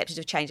perceptions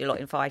have changed a lot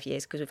in 5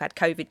 years because we've had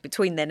COVID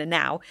between then and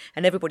now,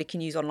 and everybody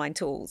can use online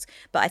tools.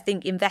 But I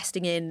think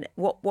investing in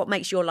what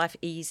makes your life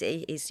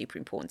easy is super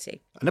important too.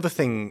 Another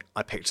thing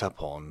I picked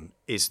up on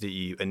is that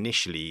you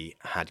initially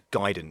had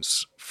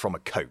guidance from a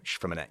coach,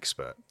 from an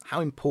expert. How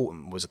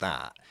important was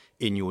that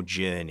in your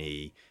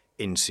journey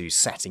into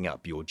setting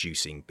up your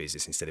juicing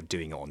business instead of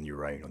doing it on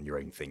your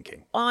own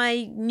thinking?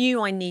 I knew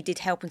I needed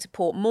help and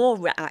support more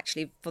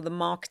actually for the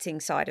marketing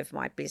side of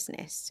my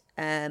business.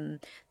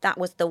 That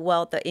was the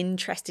world that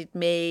interested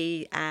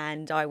me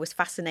and I was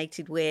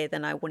fascinated with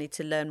and I wanted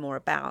to learn more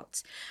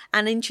about.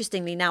 And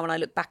interestingly, now when I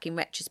look back in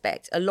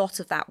retrospect, a lot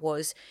of that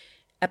was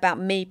about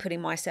me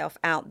putting myself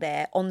out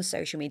there on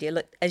social media,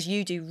 look, as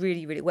you do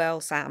really, really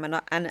well, Sam,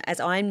 and as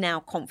I'm now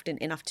confident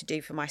enough to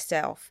do for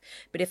myself.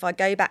 But if I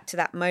go back to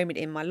that moment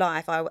in my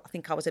life, I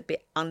think I was a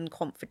bit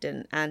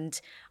unconfident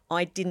and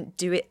I didn't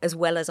do it as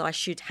well as I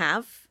should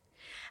have.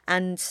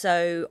 And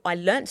so I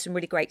learned some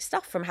really great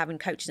stuff from having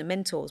coaches and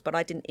mentors, but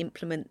I didn't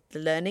implement the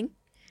learning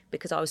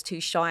because I was too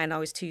shy and I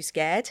was too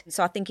scared.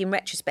 So I think in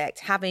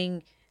retrospect,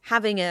 having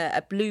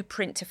a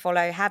blueprint to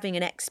follow, having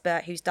an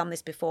expert who's done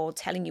this before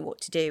telling you what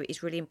to do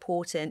is really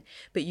important.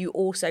 But you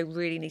also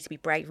really need to be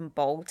brave and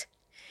bold.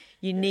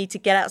 You need to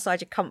get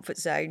outside your comfort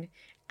zone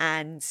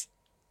and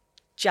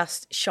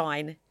just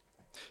shine.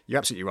 You're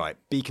absolutely right.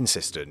 Be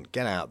consistent,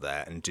 get out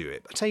there and do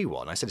it. I tell you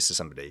what, and I said this to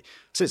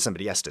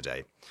somebody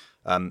yesterday,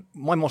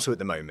 my motto at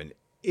the moment,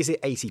 is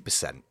it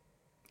 80%?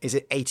 Is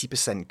it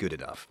 80% good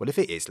enough? Well, if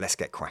it is, let's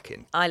get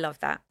cracking. I love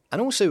that. And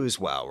also as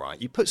well,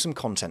 right, you put some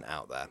content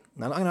out there.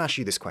 Now, I'm going to ask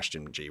you this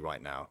question, G,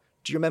 right now.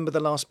 Do you remember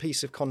the last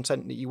piece of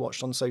content that you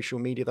watched on social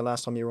media, the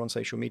last time you were on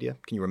social media?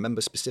 Can you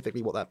remember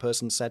specifically what that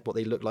person said, what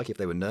they looked like, if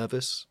they were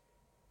nervous?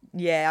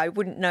 Yeah, I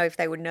wouldn't know if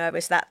they were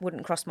nervous. That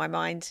wouldn't cross my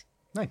mind.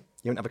 No, you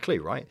don't have a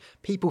clue, right?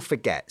 People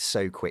forget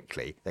so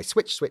quickly. They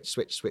switch.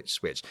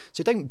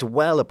 So don't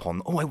dwell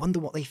upon, I wonder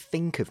what they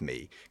think of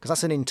me, because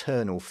that's an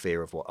internal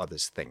fear of what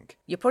others think.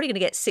 You're probably going to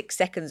get 6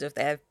 seconds of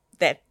their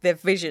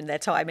vision, their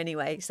time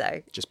anyway.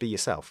 So just be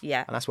yourself.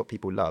 Yeah. And that's what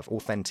people love,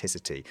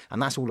 authenticity.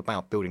 And that's all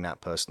about building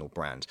that personal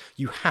brand.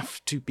 You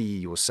have to be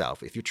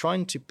yourself. If you're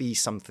trying to be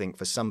something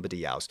for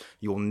somebody else,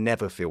 you'll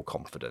never feel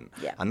confident.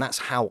 Yeah. And that's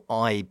how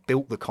I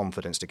built the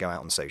confidence to go out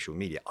on social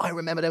media. I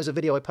remember there was a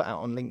video I put out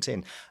on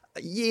LinkedIn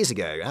years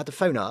ago. I had the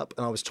phone up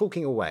and I was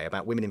talking away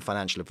about women in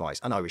financial advice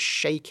and I was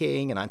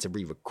shaking and I had to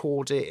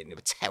re-record it and it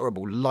was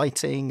terrible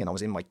lighting and I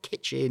was in my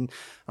kitchen and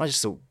I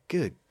just thought,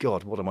 good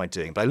God, what am I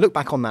doing? But I look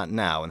back on that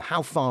now and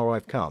how far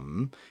I've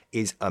come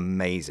is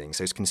amazing.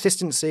 So it's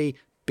consistency,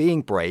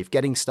 being brave,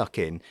 getting stuck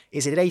in.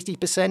 Is it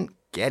 80%?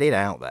 Get it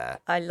out there.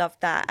 I love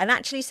that. And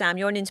actually, Sam,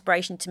 you're an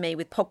inspiration to me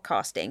with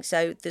podcasting.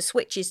 So the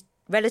switch is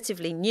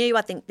relatively new.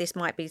 I think this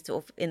might be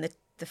sort of in the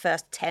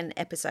first 10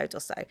 episodes or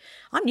so.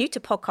 I'm new to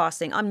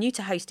podcasting. I'm new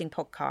to hosting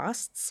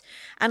podcasts.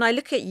 And I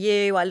look at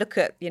you, I look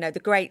at,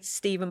 the great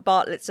Stephen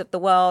Bartlett's of the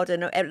world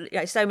and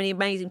so many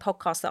amazing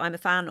podcasts that I'm a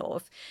fan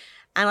of.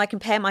 And I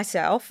compare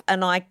myself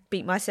and I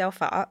beat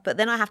myself up. But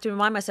then I have to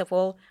remind myself,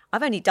 well,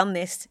 I've only done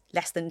this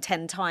less than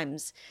 10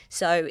 times.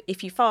 So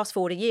if you fast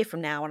forward a year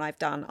from now and I've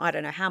done, I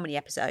don't know how many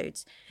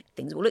episodes,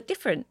 things will look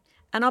different.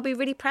 And I'll be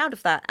really proud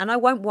of that. And I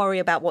won't worry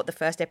about what the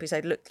first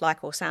episode looked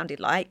like or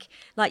sounded like.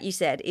 Like you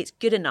said, it's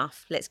good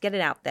enough. Let's get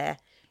it out there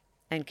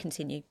and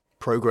continue.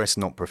 Progress,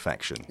 not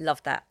perfection.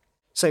 Love that.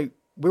 So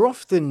we're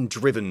often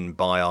driven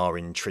by our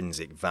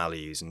intrinsic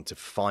values and to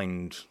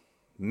find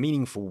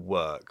meaningful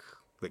work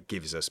that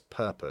gives us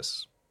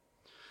purpose.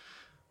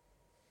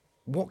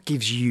 What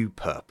gives you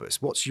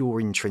purpose? What's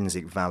your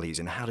intrinsic values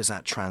and how does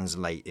that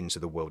translate into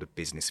the world of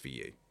business for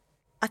you?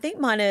 I think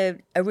mine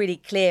are really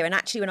clear. And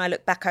actually, when I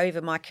look back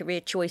over my career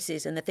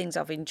choices and the things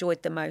I've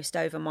enjoyed the most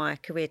over my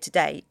career to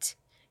date,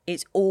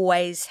 it's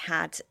always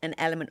had an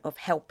element of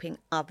helping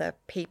other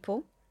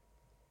people.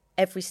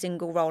 Every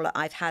single role that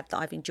I've had that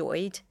I've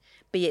enjoyed,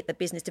 be it the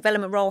business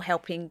development role,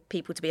 helping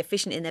people to be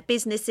efficient in their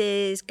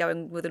businesses,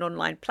 going with an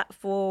online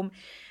platform,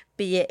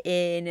 be it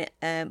in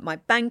my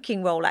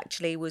banking role,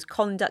 actually, was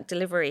conduct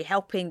delivery,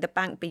 helping the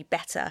bank be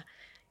better.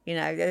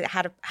 It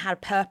had a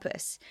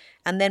purpose.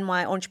 And then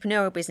my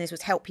entrepreneurial business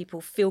was help people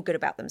feel good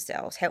about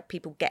themselves, help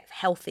people get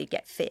healthy,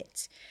 get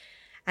fit.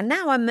 And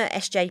now I'm at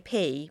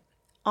SJP.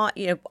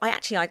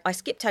 I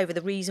skipped over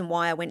the reason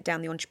why I went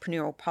down the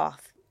entrepreneurial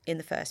path in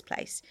the first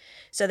place.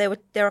 So there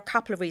are a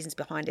couple of reasons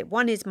behind it.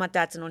 One is my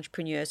dad's an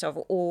entrepreneur, so I've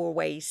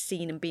always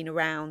seen and been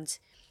around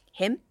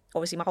him,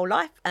 obviously my whole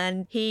life.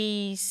 And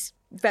he's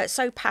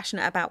so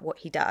passionate about what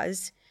he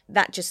does,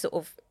 that just sort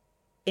of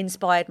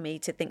inspired me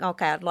to think,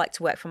 okay, I'd like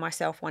to work for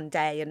myself one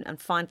day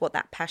and find what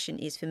that passion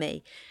is for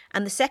me.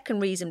 And the second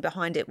reason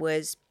behind it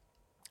was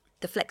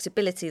the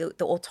flexibility,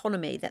 the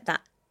autonomy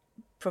that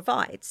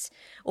provides.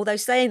 Although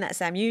saying that,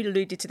 Sam, you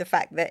alluded to the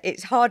fact that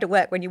it's harder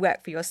work when you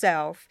work for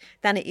yourself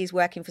than it is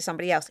working for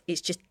somebody else.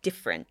 It's just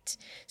different.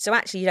 So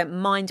actually you don't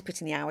mind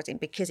putting the hours in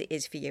because it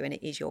is for you and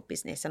it is your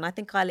business. And I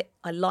think I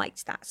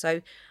liked that.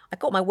 So I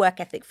got my work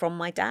ethic from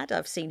my dad.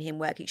 I've seen him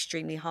work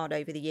extremely hard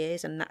over the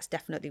years, and that's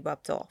definitely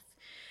rubbed off.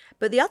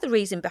 But the other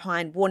reason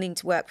behind wanting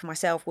to work for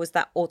myself was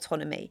that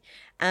autonomy.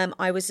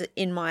 I was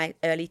in my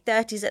early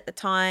 30s at the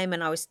time,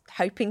 and I was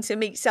hoping to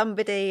meet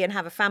somebody and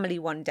have a family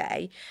one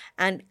day.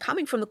 And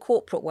coming from the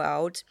corporate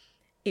world,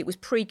 it was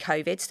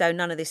pre-COVID, so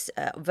none of this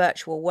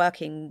virtual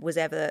working was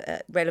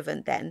ever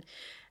relevant then.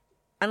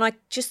 And I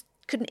just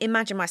couldn't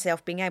imagine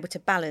myself being able to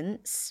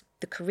balance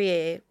the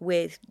career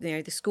with,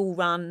 the school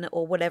run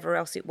or whatever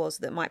else it was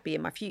that might be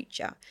in my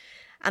future.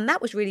 And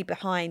that was really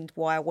behind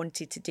why I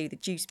wanted to do the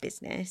juice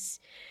business.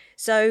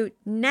 So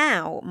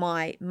now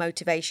my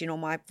motivation or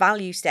my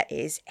value set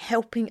is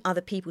helping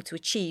other people to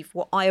achieve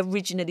what I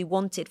originally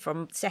wanted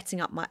from setting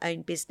up my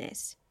own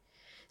business.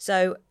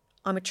 So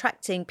I'm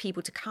attracting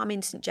people to come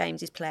in St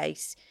James's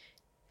Place,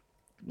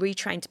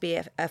 retrained to be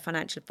a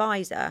financial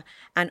advisor,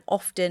 and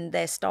often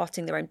they're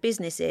starting their own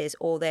businesses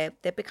or they're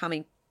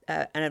becoming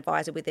an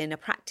advisor within a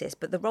practice,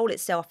 but the role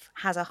itself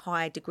has a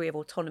high degree of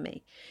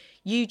autonomy.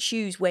 You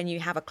choose when you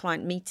have a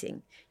client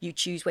meeting. You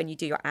choose when you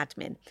do your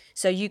admin.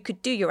 So you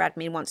could do your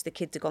admin once the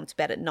kids have gone to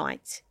bed at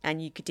night,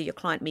 and you could do your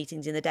client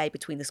meetings in the day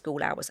between the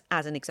school hours,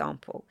 as an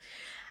example.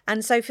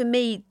 And so for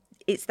me,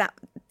 it's that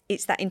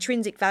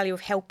intrinsic value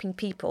of helping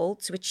people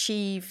to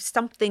achieve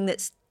something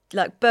that's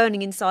like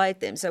burning inside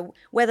them. So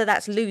whether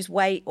that's lose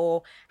weight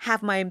or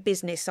have my own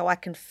business so I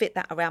can fit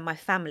that around my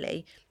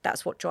family,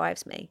 that's what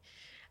drives me.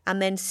 And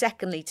then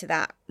secondly to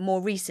that,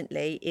 more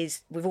recently,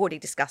 is, we've already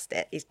discussed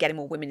it, is getting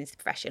more women into the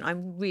profession.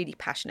 I'm really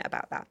passionate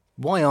about that.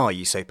 Why are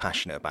you so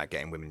passionate about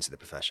getting women into the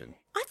profession?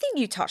 I think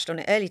you touched on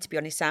it earlier, to be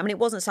honest, Sam, and it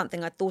wasn't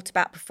something I'd thought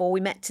about before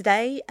we met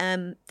today.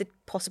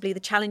 Possibly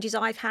the challenges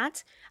I've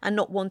had and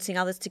not wanting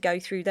others to go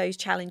through those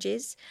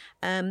challenges.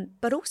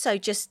 But also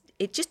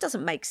it just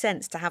doesn't make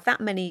sense to have that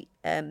many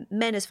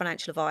men as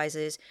financial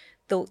advisors.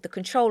 The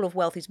control of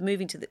wealth is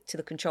moving to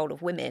the control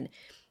of women.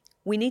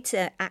 We need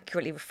to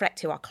accurately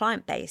reflect who our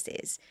client base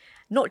is,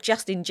 not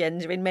just in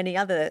gender, in many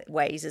other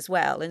ways as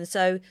well. And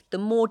so the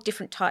more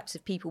different types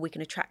of people we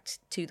can attract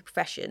to the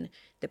profession,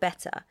 the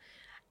better.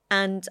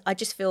 And I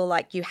just feel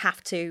like you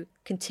have to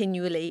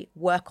continually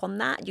work on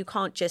that. We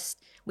can't just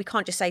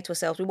say to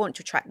ourselves, we want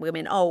to attract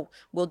women,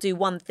 we'll do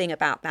one thing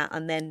about that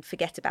and then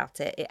forget about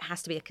it. It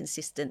has to be a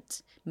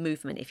consistent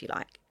movement, if you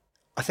like.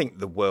 I think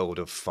the world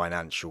of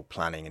financial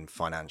planning and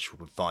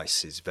financial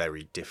advice is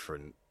very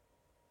different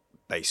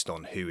based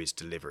on who is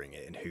delivering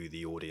it and who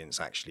the audience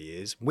actually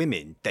is.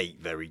 Women date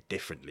very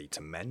differently to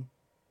men.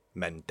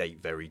 Men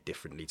date very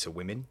differently to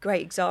women.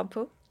 Great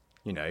example.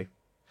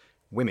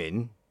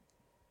 Women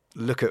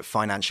look at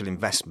financial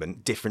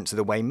investment different to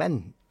the way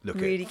men look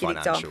really at good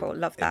financial example.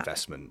 Love that.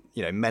 investment.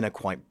 Men are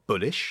quite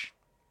bullish.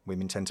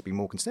 Women tend to be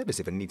more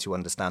conservative and need to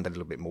understand a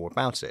little bit more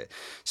about it.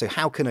 So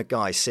how can a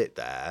guy sit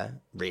there,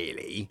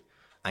 really,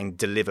 and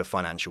deliver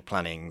financial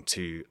planning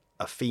to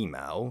a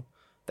female?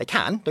 They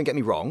can, don't get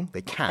me wrong,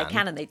 they can. They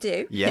can and they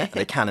do. Yeah,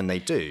 they can and they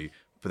do.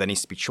 But there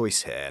needs to be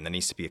choice here, and there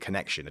needs to be a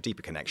connection, a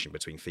deeper connection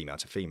between female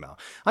to female.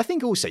 I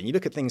think also, you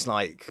look at things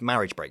like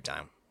marriage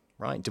breakdown,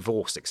 right?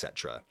 Divorce,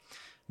 etc.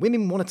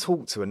 Women want to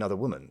talk to another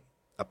woman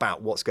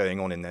about what's going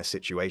on in their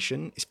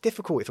situation. It's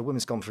difficult if a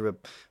woman's gone through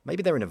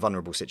maybe they're in a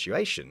vulnerable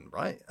situation,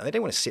 right? And they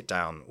don't want to sit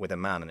down with a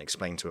man and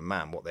explain to a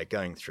man what they're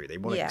going through. They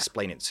want to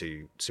explain it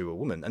to a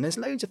woman. And there's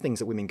loads of things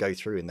that women go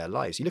through in their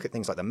lives. You look at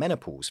things like the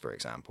menopause, for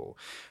example,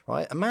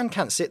 right? A man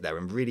can't sit there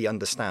and really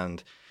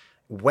understand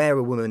where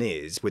a woman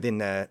is within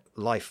their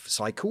life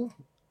cycle.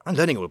 I'm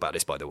learning all about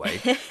this, by the way,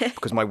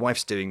 because my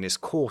wife's doing this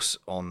course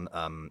on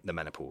the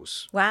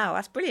menopause. Wow,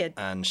 that's brilliant.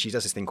 And she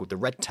does this thing called the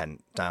Red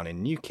Tent down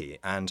in Newquay.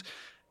 And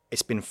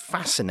it's been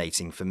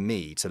fascinating for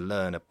me to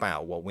learn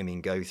about what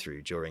women go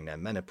through during their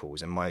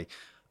menopause. And my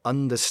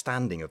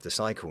understanding of the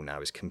cycle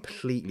now is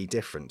completely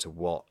different to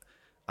what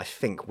I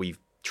think we've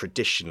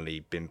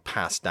traditionally been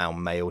passed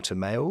down male to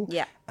male.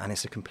 Yeah. And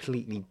it's a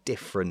completely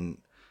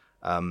different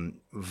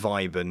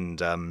vibe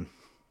and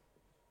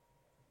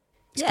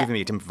It's given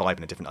me a different vibe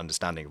and a different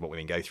understanding of what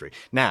women go through.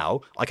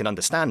 Now, I can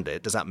understand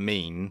it. Does that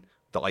mean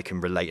that I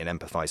can relate and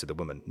empathise with a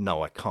woman?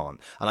 No, I can't.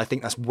 And I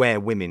think that's where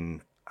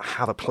women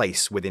have a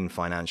place within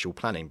financial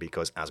planning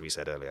because, as we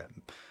said earlier,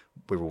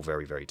 we're all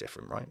very, very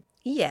different, right?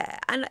 Yeah.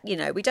 And,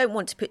 we don't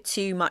want to put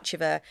too much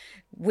of a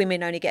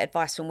women only get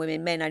advice from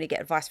women, men only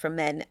get advice from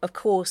men. Of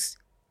course,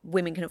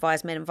 women can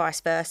advise men and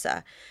vice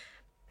versa.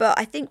 But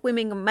I think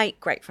women make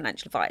great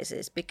financial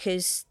advisors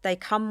because they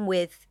come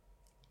with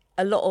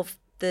a lot of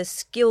the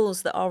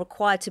skills that are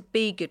required to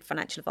be good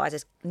financial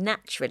advisors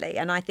naturally.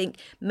 And I think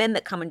men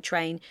that come and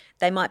train,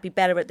 they might be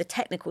better at the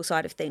technical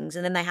side of things,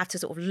 and then they have to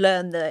sort of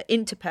learn the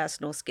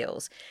interpersonal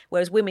skills.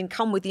 Whereas women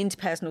come with the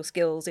interpersonal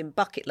skills in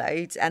bucket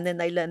loads, and then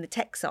they learn the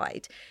tech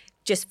side,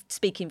 just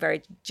speaking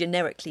very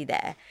generically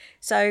there.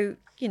 So,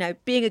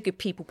 being a good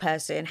people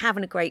person,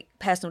 having a great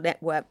personal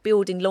network,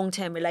 building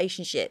long-term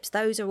relationships,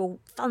 those are all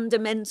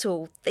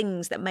fundamental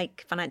things that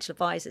make financial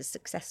advisors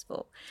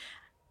successful.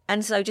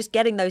 And so just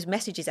getting those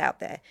messages out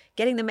there,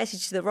 getting the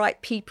message to the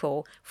right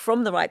people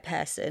from the right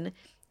person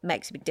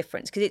makes a big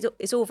difference. Because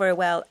it's all very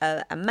well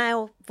a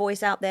male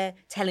voice out there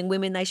telling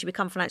women they should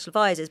become financial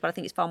advisors, but I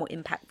think it's far more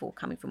impactful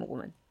coming from a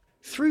woman.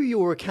 Through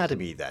your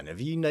academy then,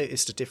 have you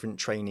noticed a different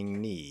training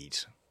need?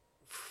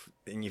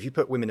 And if you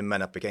put women and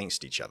men up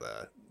against each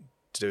other,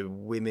 do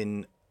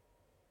women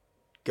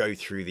go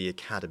through the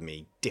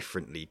academy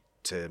differently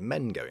to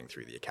men going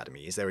through the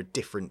academy? Is there a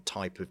different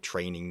type of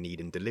training need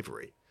and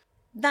delivery?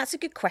 That's a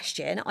good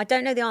question. I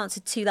don't know the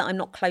answer to that. I'm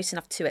not close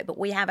enough to it, but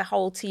we have a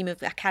whole team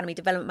of academy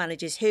development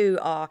managers who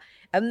are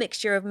a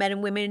mixture of men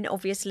and women,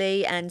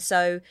 obviously. And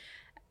so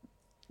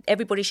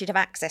everybody should have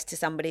access to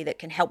somebody that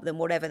can help them,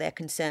 whatever their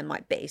concern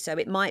might be. So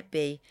it might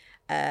be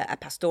a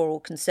pastoral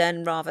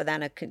concern rather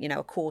than a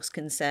course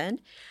concern.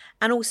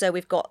 And also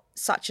we've got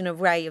such an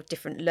array of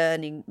different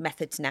learning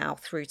methods now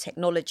through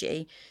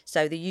technology.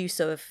 So the use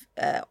of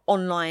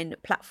online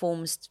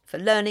platforms for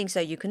learning, so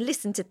you can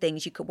listen to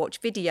things, you could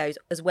watch videos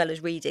as well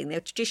as reading. The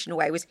traditional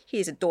way was,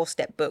 here's a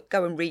doorstep book,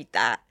 go and read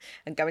that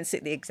and go and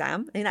sit the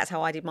exam. I think that's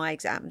how I did my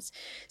exams.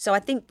 So I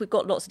think we've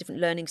got lots of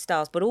different learning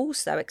styles, but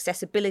also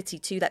accessibility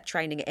to that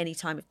training at any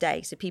time of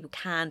day, so people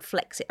can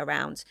flex it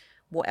around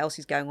what else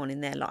is going on in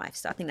their life.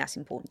 So I think that's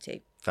important too.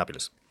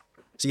 Fabulous.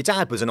 So your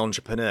dad was an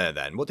entrepreneur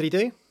then. What did he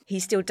do?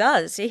 He still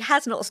does. He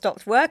has not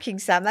stopped working,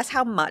 Sam. That's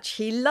how much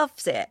he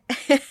loves it.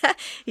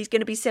 He's going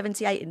to be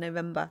 78 in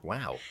November.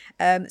 Wow.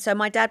 So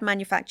my dad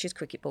manufactures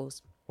cricket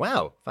balls.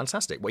 Wow,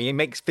 fantastic. Well,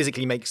 he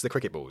physically makes the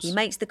cricket balls. He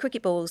makes the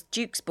cricket balls,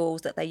 Duke's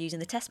balls that they use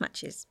in the test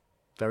matches.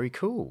 Very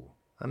cool.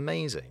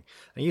 Amazing.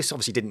 And you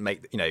obviously didn't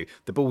make,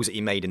 the balls that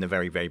he made in the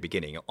very, very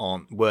beginning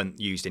weren't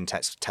used in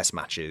test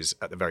matches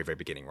at the very, very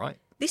beginning, right?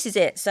 This is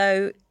it.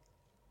 So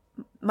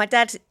my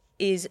dad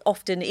is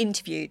often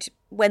interviewed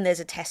when there's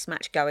a test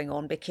match going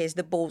on because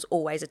the ball's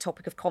always a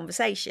topic of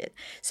conversation.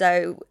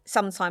 So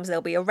sometimes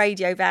there'll be a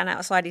radio van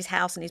outside his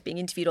house and he's being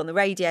interviewed on the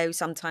radio.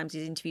 Sometimes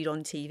he's interviewed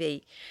on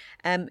TV.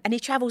 And he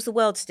travels the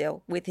world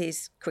still with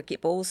his cricket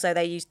balls. So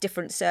they use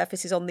different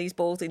surfaces on these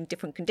balls in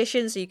different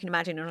conditions. So you can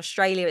imagine in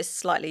Australia, it's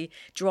slightly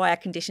drier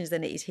conditions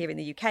than it is here in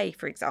the UK,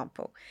 for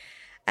example.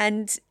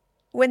 And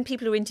when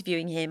people are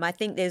interviewing him, I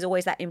think there's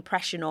always that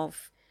impression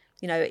of,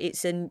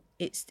 it's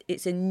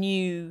a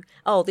new,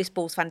 this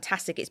ball's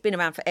fantastic. It's been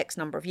around for X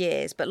number of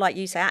years. But like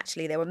you say,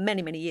 actually, there were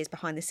many, many years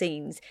behind the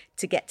scenes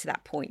to get to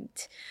that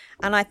point.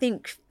 And I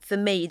think for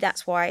me,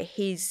 that's why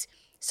he's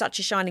such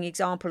a shining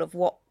example of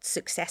what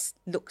success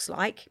looks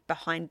like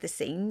behind the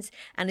scenes.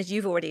 And as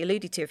you've already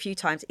alluded to a few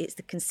times, it's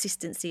the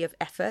consistency of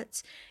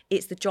effort.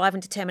 It's the drive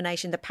and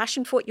determination, the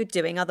passion for what you're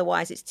doing.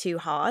 Otherwise, it's too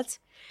hard.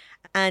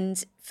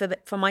 And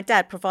for my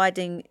dad,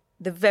 providing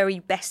the very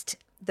best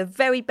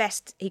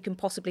he can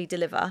possibly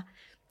deliver,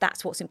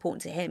 that's what's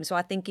important to him. So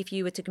I think if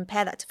you were to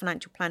compare that to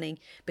financial planning,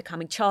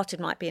 becoming chartered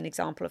might be an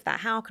example of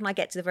that. How can I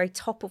get to the very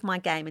top of my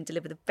game and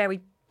deliver the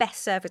very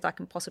best service I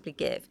can possibly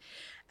give?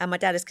 And my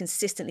dad has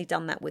consistently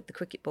done that with the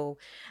cricket ball.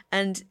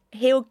 And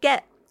he'll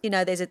get,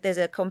 there's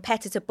a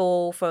competitor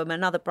ball from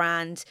another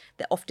brand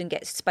that often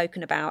gets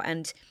spoken about,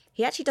 and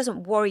he actually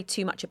doesn't worry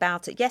too much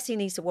about it. Yes, he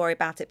needs to worry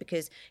about it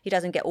because he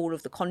doesn't get all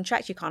of the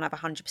contracts. You can't have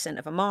 100%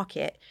 of a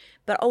market.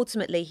 But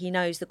ultimately, he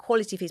knows the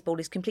quality of his ball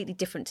is completely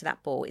different to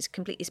that ball.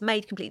 It's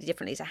made completely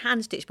differently. It's a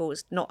hand-stitched ball.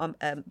 It's not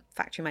a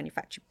factory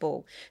manufactured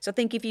ball. So I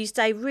think if you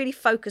stay really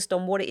focused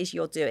on what it is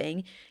you're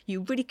doing,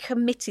 you're really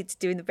committed to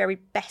doing the very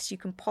best you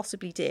can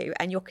possibly do,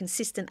 and you're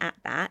consistent at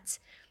that,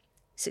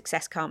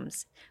 success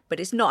comes. But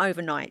it's not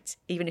overnight,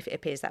 even if it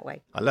appears that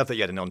way. I love that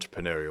you had an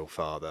entrepreneurial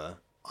father.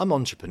 I'm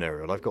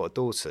entrepreneurial. I've got a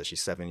daughter.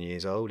 She's 7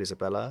 years old,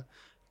 Isabella.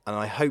 And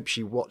I hope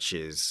she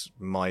watches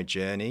my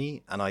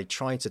journey. And I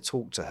try to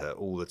talk to her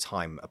all the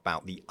time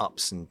about the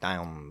ups and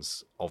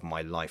downs of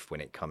my life when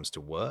it comes to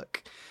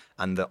work.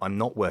 And that I'm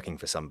not working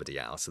for somebody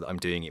else, that I'm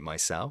doing it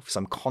myself.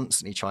 So I'm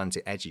constantly trying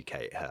to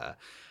educate her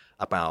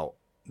about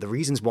the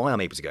reasons why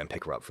I'm able to go and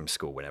pick her up from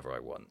school whenever I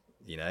want.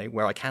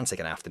 where I can take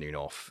an afternoon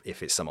off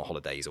if it's summer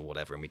holidays or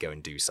whatever, and we go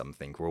and do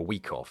something, or a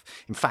week off.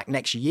 In fact,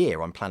 next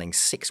year I'm planning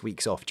 6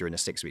 weeks off during a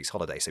 6 weeks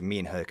holiday, so me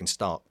and her can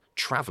start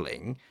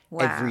traveling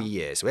every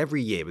year. So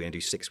every year we're going to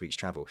do 6 weeks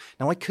travel.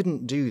 Now, I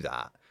couldn't do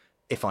that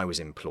if I was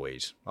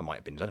employed. I might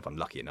have been done if I'm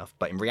lucky enough,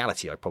 but in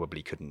reality, I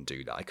probably couldn't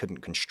do that. I couldn't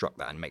construct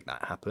that and make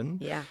that happen.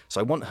 Yeah. So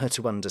I want her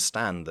to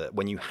understand that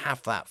when you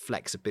have that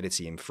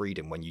flexibility and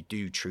freedom, when you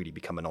do truly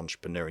become an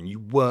entrepreneur and you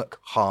work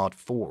hard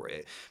for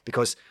it,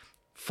 because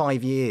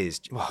 5 years,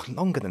 well,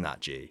 longer than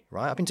that,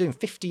 right? I've been doing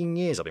 15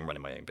 years, I've been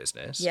running my own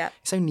business. Yeah.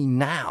 It's only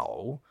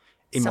now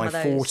in Some my of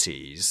those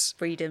 40s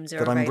freedoms are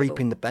that I'm available.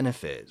 reaping the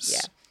benefits.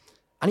 Yeah.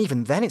 And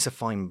even then, it's a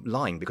fine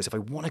line, because if I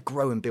want to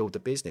grow and build the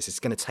business, it's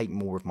going to take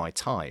more of my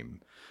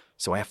time.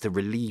 So I have to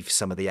relieve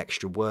some of the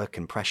extra work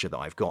and pressure that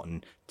I've got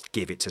and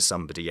give it to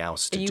somebody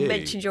else to do. You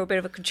mentioned you're a bit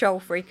of a control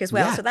freak as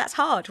well. Yeah. So that's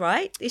hard,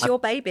 right? It's your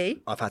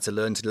baby. I've had to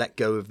learn to let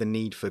go of the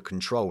need for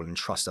control and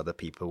trust other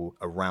people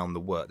around the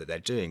work that they're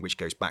doing, which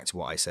goes back to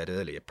what I said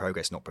earlier,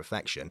 progress, not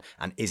perfection.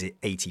 And is it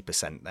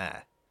 80%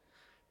 there?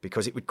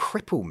 Because it would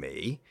cripple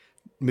me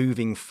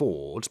moving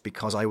forward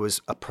because I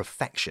was a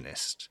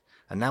perfectionist.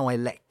 And now I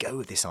let go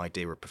of this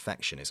idea of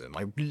perfectionism.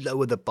 I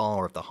lower the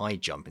bar of the high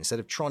jump. Instead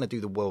of trying to do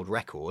the world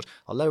record,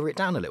 I'll lower it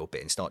down a little bit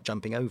and start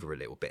jumping over a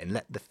little bit and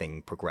let the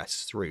thing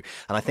progress through.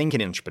 And I think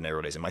in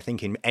entrepreneurialism, I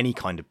think in any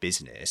kind of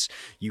business,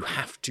 you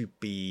have to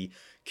be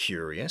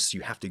curious,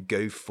 you have to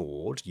go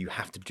forward, you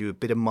have to do a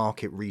bit of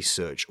market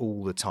research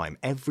all the time.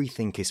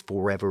 Everything is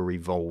forever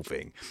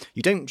evolving.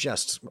 You don't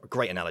just,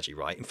 great analogy,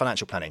 right? In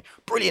financial planning,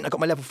 brilliant, I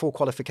got my level 4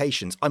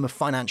 qualifications, I'm a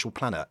financial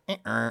planner.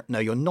 No,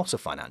 you're not a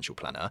financial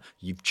planner.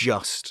 You've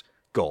just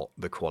got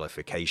the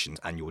qualifications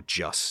and you're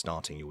just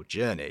starting your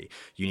journey.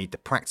 You need the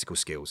practical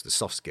skills, the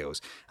soft skills,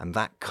 and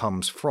that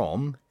comes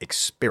from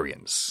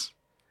experience.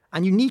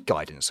 And you need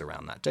guidance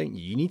around that, don't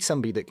you? You need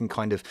somebody that can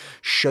kind of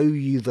show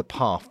you the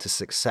path to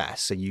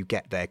success so you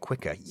get there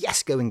quicker.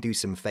 Yes, go and do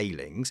some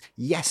failings.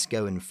 Yes,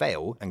 go and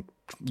fail. And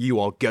you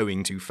are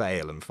going to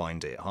fail and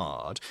find it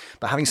hard.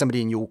 But having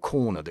somebody in your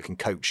corner that can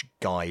coach,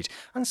 guide,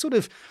 and sort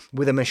of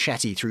with a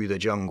machete through the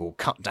jungle,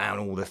 cut down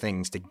all the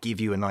things to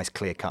give you a nice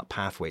clear-cut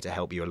pathway to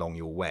help you along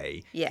your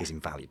way is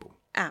invaluable.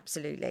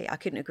 Absolutely. I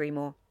couldn't agree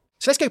more.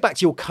 So let's go back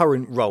to your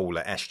current role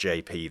at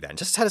SJP then.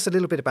 Just tell us a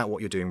little bit about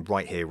what you're doing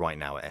right here, right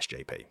now at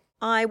SJP.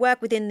 I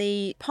work within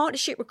the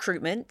partnership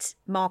recruitment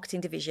marketing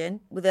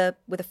division with a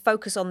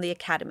focus on the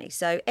academy.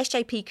 So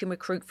SJP can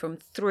recruit from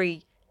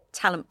 3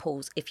 talent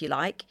pools, if you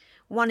like.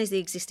 One is the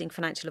existing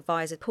financial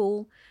advisor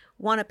pool.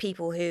 One are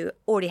people who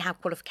already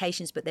have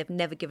qualifications but they've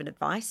never given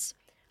advice.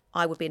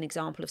 I would be an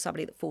example of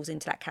somebody that falls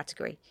into that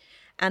category.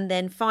 And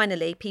then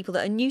finally, people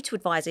that are new to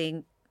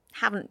advising,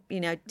 haven't,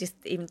 just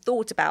even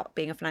thought about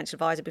being a financial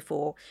advisor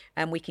before,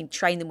 and we can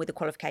train them with the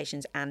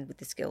qualifications and with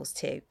the skills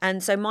too.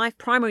 And so my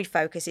primary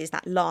focus is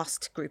that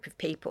last group of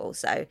people.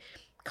 So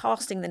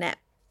casting the net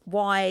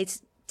wide,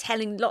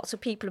 telling lots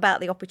of people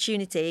about the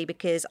opportunity,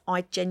 because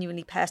I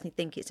genuinely personally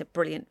think it's a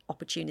brilliant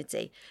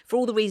opportunity for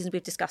all the reasons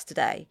we've discussed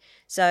today.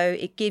 So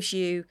it gives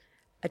you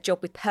a job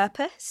with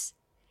purpose.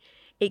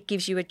 It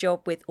gives you a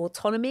job with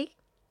autonomy.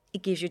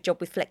 It gives you a job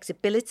with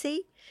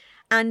flexibility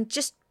and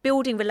just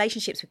building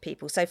relationships with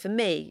people. So for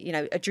me,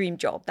 a dream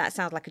job, that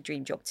sounds like a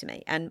dream job to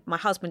me. And my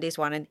husband is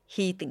one and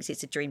he thinks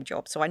it's a dream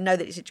job. So I know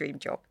that it's a dream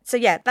job. So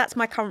yeah, that's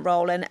my current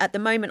role. And at the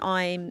moment,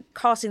 I'm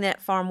casting the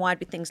net far and wide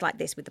with things like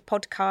this, with the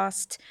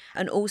podcast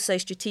and also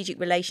strategic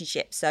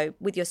relationships. So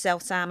with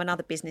yourself, Sam, and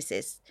other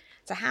businesses.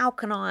 So how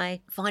can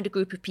I find a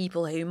group of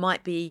people who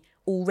might be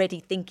already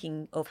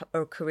thinking of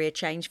a career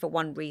change for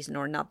one reason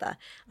or another?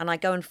 And I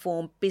go and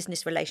form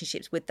business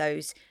relationships with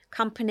those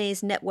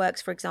companies,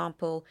 networks, for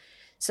example.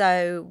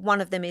 So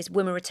one of them is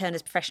Women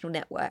Returners Professional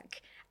Network,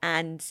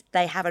 and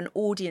they have an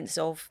audience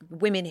of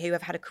women who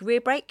have had a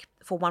career break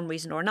for one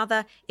reason or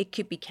another. It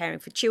could be caring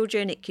for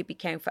children, it could be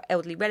caring for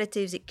elderly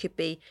relatives, it could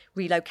be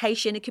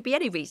relocation, it could be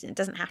any reason. It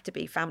doesn't have to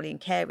be family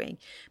and caring.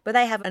 But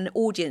they have an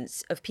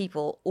audience of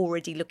people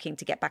already looking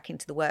to get back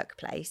into the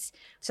workplace.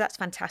 So that's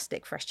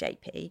fantastic for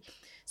SJP.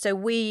 So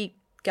we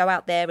go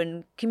out there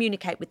and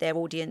communicate with their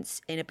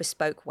audience in a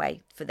bespoke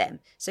way for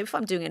them. So if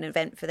I'm doing an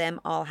event for them,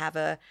 I'll have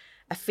a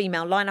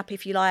female lineup,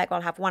 if you like.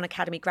 I'll have one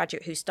academy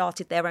graduate who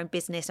started their own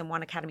business and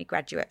one academy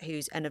graduate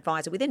who's an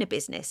advisor within a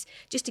business,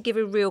 just to give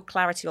a real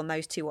clarity on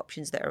those 2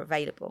 options that are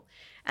available.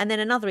 And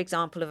then another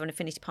example of an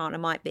affinity partner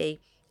might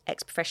be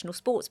ex-professional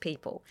sports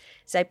people.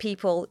 So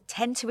people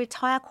tend to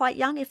retire quite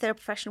young if they're a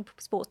professional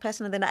sports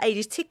person, and then that age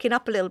is ticking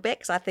up a little bit,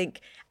 because I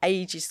think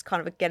age is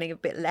kind of getting a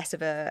bit less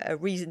of a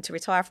reason to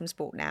retire from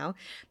sport now.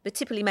 But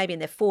typically maybe in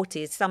their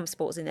 40s, some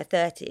sports in their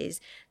 30s,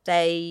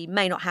 they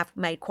may not have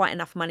made quite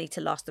enough money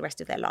to last the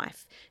rest of their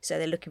life. So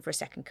they're looking for a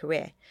second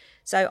career.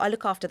 So I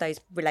look after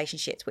those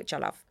relationships, which I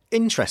love.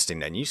 Interesting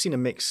then. You've seen a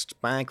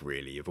mixed bag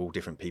really of all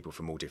different people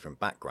from all different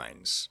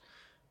backgrounds.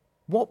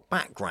 What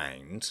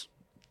background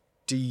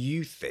do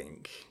you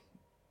think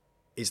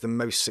is the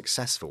most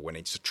successful when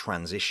it's a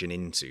transition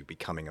into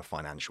becoming a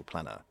financial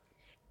planner?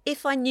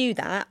 If I knew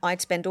that,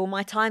 I'd spend all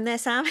my time there,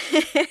 Sam.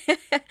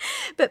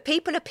 But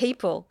people are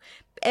people.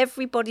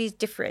 everybody's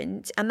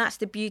different, and that's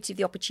the beauty of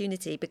the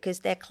opportunity, because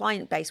their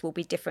client base will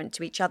be different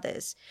to each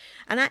other's.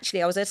 And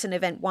actually, I was at an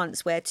event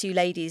once where two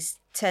ladies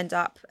turned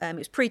up. It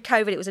was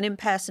pre-COVID, it was an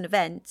in-person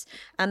event,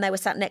 and they were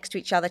sat next to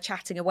each other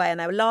chatting away, and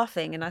they were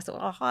laughing, and I thought,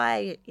 oh,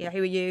 hi,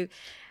 who are you?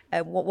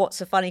 What's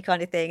so funny,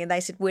 kind of thing. And they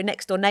said, we're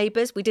next door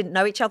neighbours. We didn't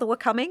know each other were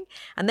coming.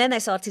 And then they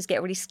started to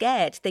get really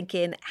scared,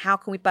 thinking, how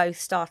can we both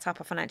start up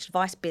a financial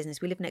advice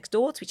business? We live next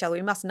door to each other.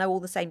 We must know all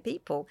the same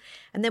people.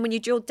 And then when you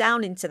drill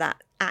down into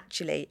that,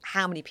 actually,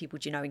 how many people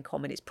do you know in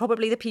common? It's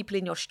probably the people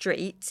in your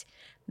street,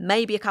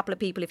 maybe a couple of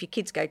people if your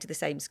kids go to the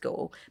same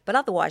school. But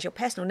otherwise, your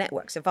personal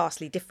networks are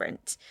vastly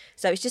different.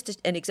 So it's just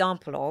an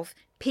example of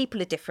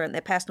people are different.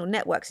 Their personal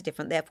networks are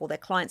different. Therefore, their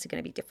clients are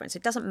going to be different. So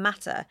it doesn't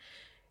matter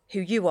who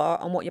you are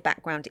and what your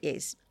background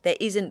is. There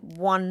isn't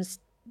one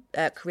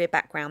career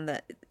background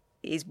that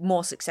is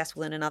more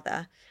successful than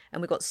another.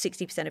 And we've got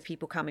 60% of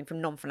people coming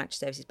from non-financial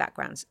services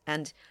backgrounds.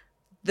 And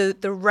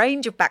the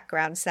range of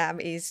backgrounds, Sam,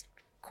 is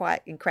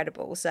quite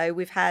incredible. So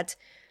we've had,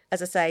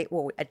 as I say,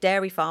 a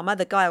dairy farmer.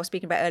 The guy I was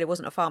speaking about earlier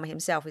wasn't a farmer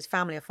himself, his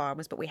family are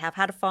farmers, but we have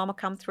had a farmer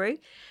come through,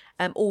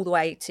 all the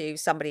way to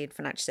somebody in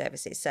financial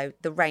services. So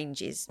the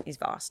range is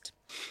vast.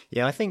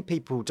 Yeah, I think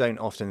people don't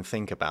often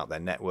think about their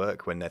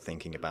network when they're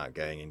thinking about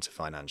going into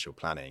financial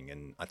planning.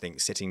 And I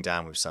think sitting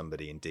down with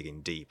somebody and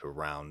digging deep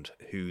around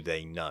who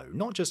they know,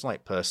 not just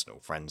like personal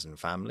friends and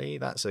family,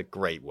 that's a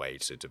great way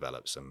to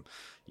develop some,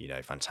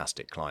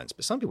 fantastic clients.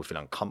 But some people feel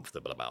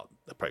uncomfortable about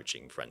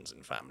approaching friends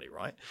and family,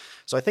 right?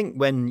 So I think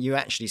when you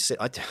actually sit,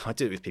 I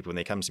do it with people when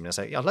they come to me and I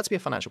say, yeah, I'd like to be a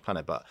financial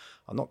planner, but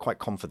I'm not quite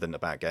confident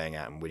about going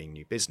out and winning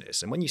new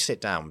business. And when you sit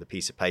down with a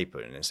piece of paper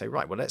and say,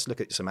 right, well, let's look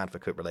at some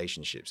advocate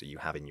relationships that you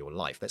have in your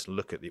life. Let's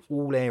look at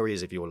all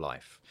areas of your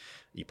life.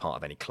 Are you part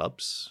of any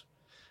clubs?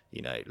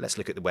 Let's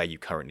look at where you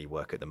currently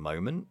work at the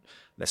moment.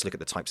 Let's look at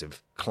the types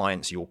of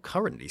clients you're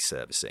currently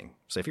servicing.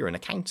 So if you're an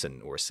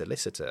accountant or a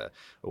solicitor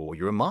or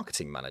you're a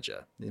marketing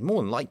manager,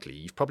 more than likely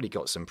you've probably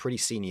got some pretty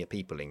senior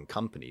people in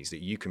companies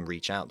that you can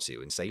reach out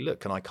to and say, look,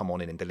 can I come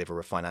on in and deliver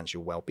a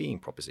financial well-being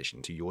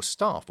proposition to your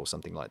staff or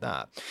something like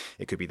that?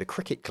 It could be the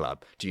cricket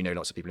club. Do you know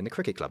lots of people in the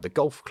cricket club? The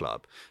golf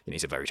club?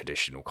 It's a very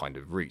traditional kind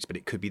of route, but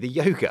it could be the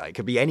yoga. It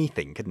could be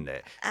anything, couldn't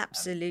it?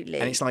 Absolutely.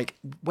 And it's like,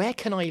 where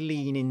can I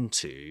lean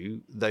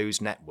into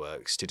those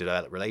networks to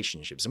develop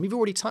relationships? And we've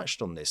already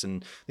touched on this,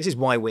 and this is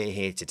why we're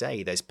here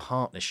today. There's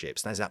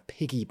partnerships. There's that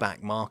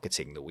piggyback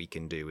marketing that we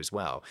can do as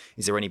well.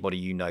 Is there anybody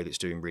you know that's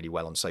doing really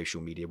well on social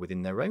media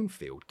within their own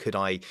field? Could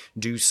I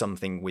do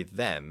something with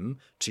them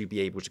to be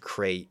able to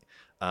create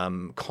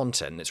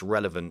content that's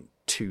relevant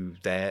to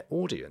their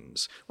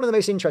audience? One of the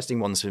most interesting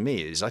ones for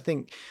me is, I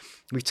think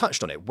we've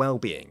touched on it,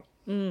 well-being.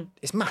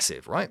 It's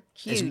massive, right?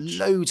 Huge. There's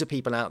loads of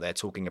people out there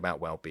talking about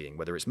well-being,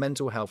 whether it's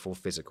mental health or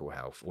physical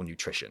health or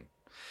nutrition.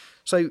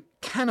 So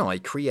can I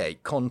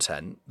create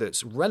content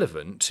that's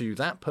relevant to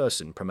that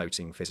person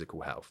promoting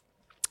physical health?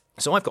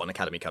 So I've got an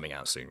academy coming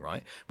out soon,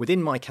 right?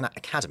 Within my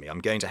academy, I'm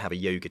going to have a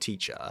yoga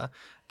teacher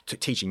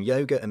teaching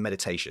yoga and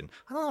meditation.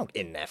 I'm not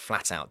in there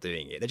flat out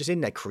doing it. They're just in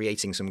there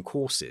creating some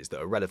courses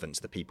that are relevant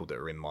to the people that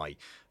are in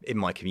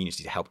my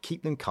community to help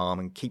keep them calm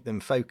and keep them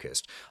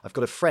focused. I've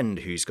got a friend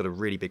who's got a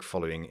really big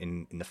following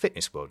in the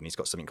fitness world, and he's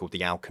got something called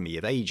the Alchemy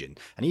of Aging.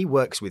 And he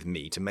works with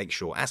me to make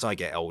sure as I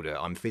get older,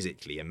 I'm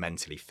physically and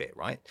mentally fit,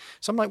 right?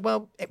 So I'm like,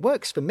 well, it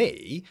works for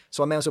me,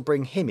 so I may as well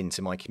bring him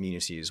into my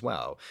community as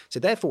well. So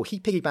therefore, he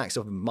piggybacks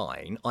off of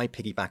mine, I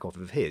piggyback off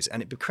of his,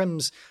 and it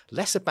becomes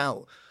less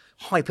about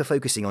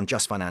hyper-focusing on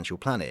just financial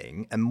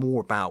planning and more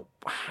about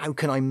how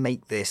can I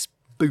make this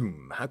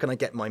boom? How can I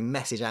get my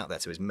message out there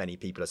to as many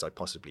people as I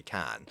possibly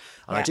can?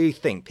 And I do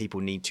think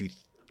people need to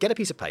get a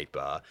piece of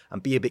paper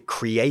and be a bit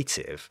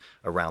creative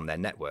around their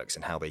networks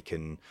and how they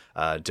can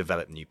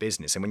develop new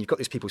business. And when you've got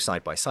these people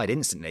side by side,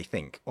 instantly they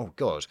think, oh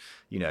God,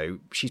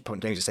 she's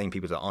probably knows the same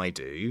people that I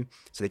do.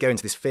 So they go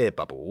into this fear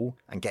bubble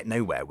and get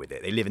nowhere with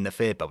it. They live in the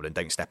fear bubble and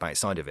don't step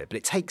outside of it. But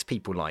it takes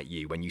people like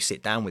you, when you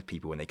sit down with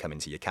people when they come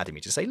into your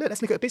academy, to say, look,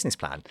 let's look at a business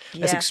plan.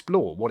 Let's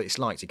explore what it's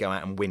like to go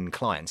out and win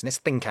clients. And let's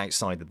think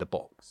outside of the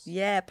box.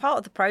 Yeah, part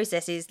of the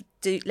process is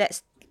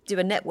let's do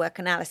a network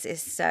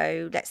analysis.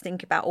 So let's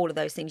think about all of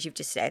those things you've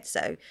just said.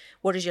 So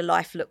what does your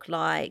life look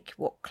like?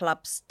 What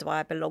clubs do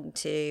I belong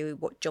to?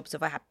 What jobs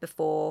have I had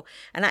before?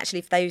 And actually,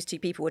 if those two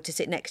people were to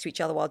sit next to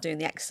each other while doing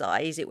the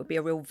exercise, it would be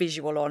a real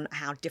visual on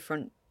how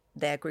different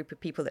their group of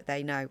people that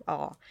they know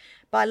are.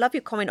 But I love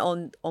your comment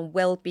on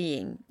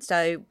well-being.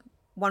 So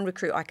one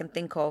recruit I can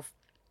think of,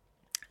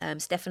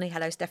 Stephanie,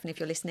 hello Stephanie if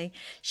you're listening,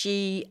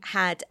 she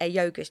had a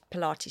yoga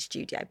Pilates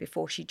studio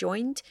before she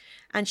joined,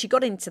 and she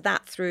got into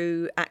that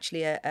through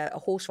actually a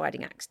horse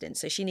riding accident.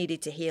 So she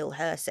needed to heal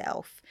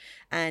herself,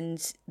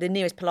 and the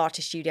nearest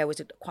Pilates studio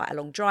was quite a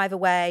long drive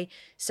away,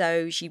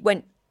 so she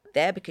went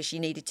there because she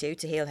needed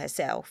to heal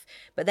herself.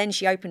 But then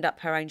she opened up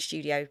her own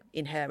studio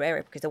in her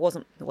area because there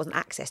wasn't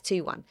access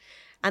to one.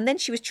 And then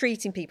she was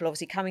treating people,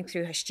 obviously, coming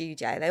through her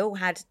studio. They all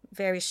had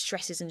various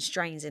stresses and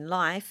strains in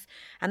life.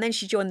 And then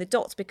she joined the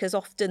dots because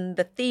often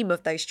the theme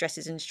of those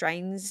stresses and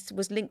strains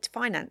was linked to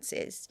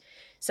finances.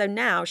 So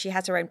now she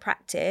has her own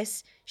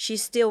practice.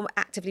 She's still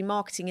actively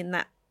marketing in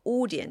that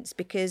audience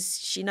because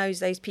she knows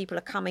those people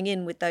are coming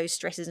in with those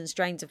stresses and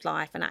strains of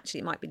life, and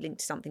actually it might be linked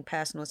to something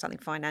personal or something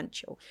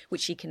financial,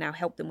 which she can now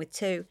help them with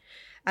too.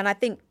 And I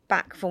think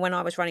back from when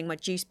I was running my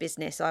juice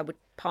business, I would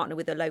partner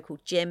with a local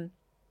gym.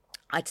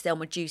 I'd sell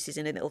my juices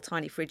in a little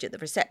tiny fridge at the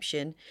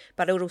reception,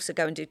 but I would also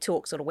go and do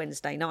talks on a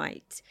Wednesday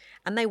night.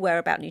 And they were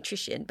about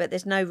nutrition, but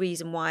there's no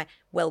reason why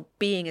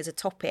well-being as a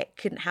topic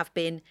couldn't have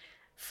been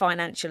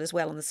financial as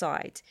well on the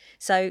side.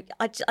 So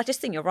I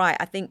just think you're right.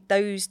 I think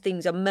those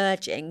things are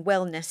merging.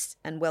 Wellness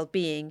and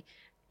well-being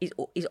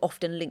is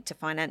often linked to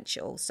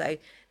financial. So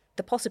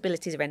the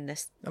possibilities are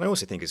endless. And I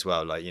also think as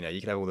well, like, you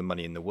could have all the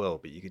money in the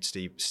world, but you could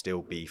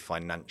still be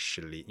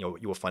financially,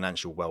 your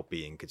financial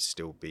well-being could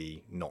still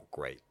be not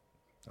great.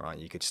 All right,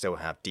 you could still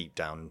have deep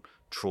down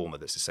trauma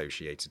that's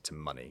associated to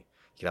money.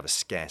 You could have a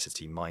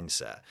scarcity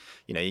mindset.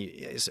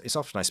 It's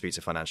often I speak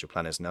to financial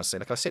planners and they'll say,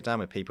 like, I sit down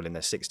with people in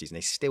their 60s and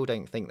they still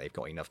don't think they've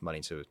got enough money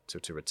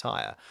to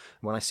retire.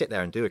 When I sit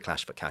there and do a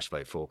cash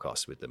flow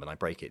forecast with them and I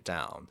break it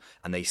down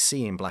and they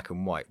see in black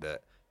and white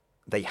that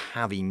they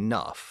have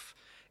enough,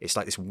 it's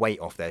like this weight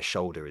off their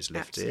shoulder is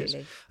lifted.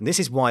 Absolutely. And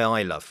this is why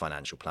I love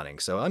financial planning.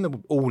 So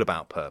I'm all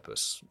about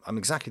purpose. I'm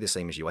exactly the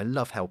same as you. I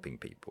love helping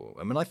people.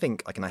 And when I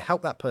think, can I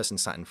help that person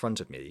sat in front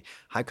of me?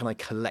 How can I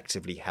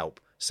collectively help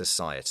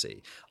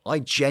society? I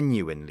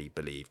genuinely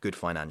believe good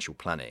financial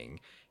planning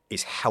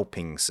is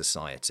helping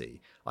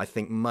society. I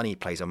think money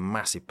plays a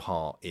massive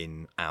part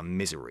in our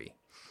misery.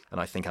 And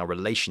I think our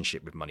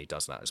relationship with money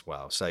does that as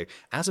well. So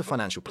as a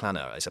financial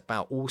planner, it's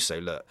about also,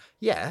 look,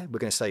 yeah, we're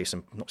going to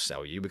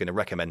we're going to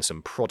recommend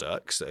some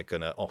products that are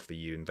going to offer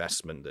you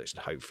investment that should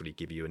hopefully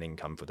give you an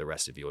income for the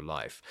rest of your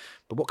life.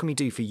 But what can we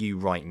do for you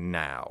right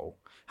now?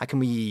 How can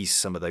we ease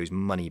some of those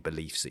money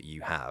beliefs that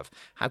you have?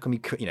 How can we,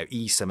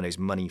 ease some of those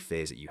money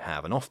fears that you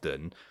have? And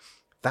often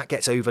that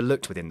gets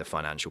overlooked within the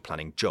financial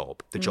planning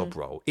job, job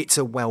role. It's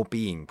a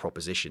well-being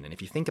proposition. And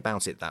if you think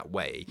about it that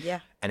way,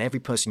 and every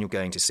person you're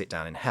going to sit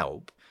down and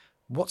help,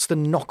 what's the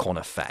knock-on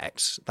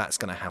effect that's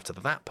going to have to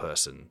that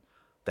person,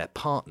 their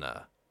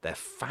partner, their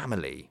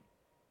family,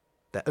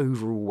 their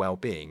overall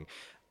well-being?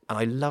 And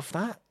I love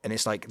that. And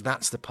it's like,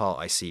 that's the part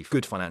I see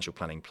good financial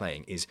planning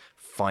playing, is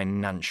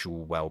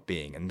financial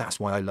well-being. And that's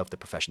why I love the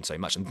profession so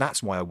much. And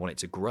that's why I want it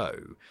to grow,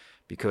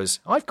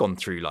 because I've gone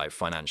through like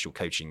financial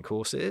coaching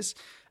courses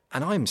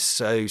and I'm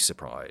so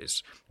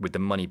surprised with the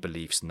money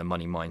beliefs and the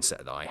money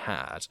mindset that I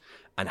had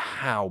and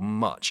how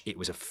much it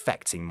was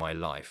affecting my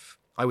life.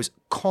 I was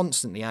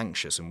constantly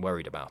anxious and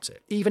worried about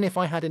it, even if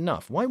I had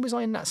enough. Why was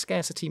I in that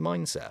scarcity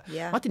mindset?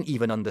 Yeah. I didn't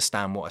even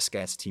understand what a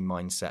scarcity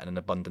mindset and an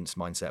abundance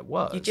mindset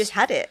was. You just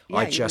had it.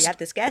 Yeah, you had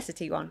the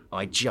scarcity one.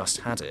 I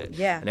just had it.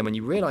 Yeah. And then when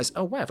you realise,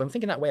 oh, wow, if I'm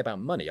thinking that way about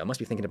money, I must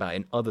be thinking about it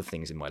in other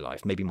things in my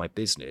life, maybe my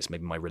business,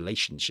 maybe my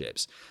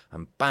relationships.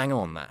 And bang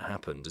on, that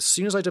happened. As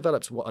soon as I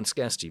developed what a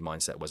scarcity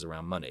mindset was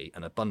around money,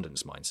 an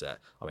abundance mindset,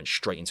 I went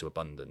straight into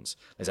abundance.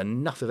 There's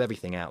enough of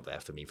everything out there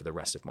for me for the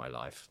rest of my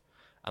life.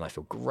 And I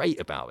feel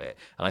great about it.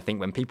 And I think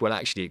when people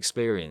actually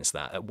experience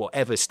that at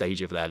whatever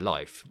stage of their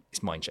life,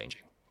 it's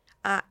mind-changing.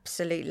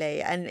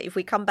 Absolutely. And if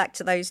we come back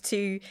to those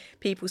two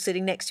people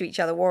sitting next to each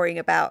other worrying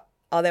about,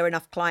 are there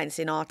enough clients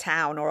in our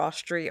town or our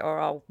street or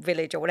our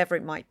village or whatever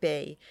it might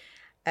be,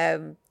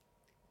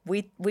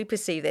 we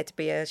perceive there to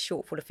be a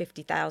shortfall of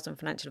 50,000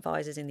 financial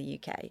advisors in the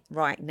UK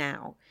right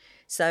now.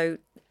 So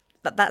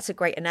that's a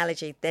great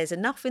analogy. There's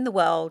enough in the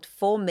world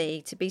for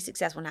me to be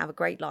successful and have a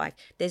great life.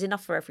 There's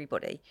enough for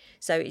everybody.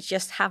 So it's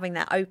just having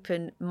that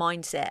open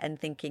mindset and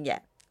thinking,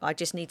 I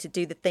just need to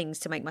do the things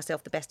to make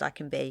myself the best I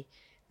can be.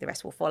 The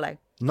rest will follow.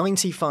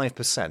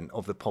 95%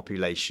 of the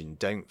population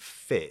don't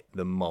fit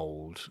the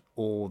mould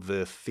or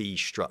the fee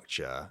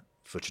structure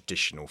for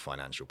traditional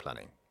financial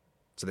planning.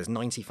 So there's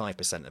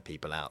 95% of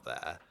people out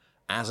there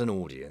as an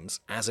audience,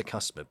 as a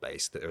customer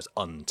base, that is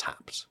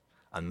untapped.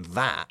 And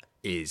that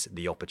is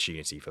the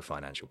opportunity for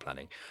financial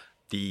planning.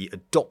 The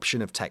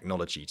adoption of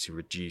technology to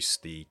reduce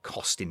the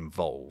cost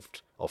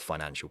involved of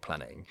financial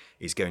planning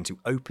is going to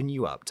open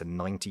you up to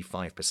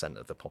 95%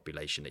 of the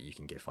population that you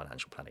can give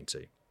financial planning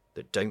to,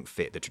 that don't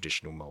fit the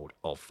traditional mold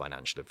of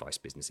financial advice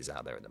businesses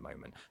out there at the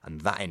moment.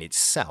 And that in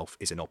itself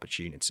is an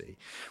opportunity.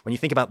 When you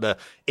think about the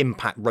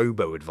impact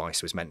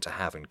robo-advice was meant to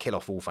have and kill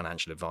off all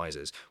financial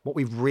advisors, what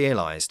we've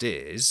realized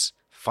is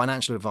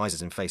financial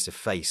advisors and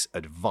face-to-face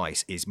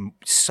advice is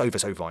so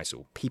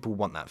vital. People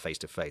want that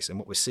face-to-face. And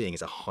what we're seeing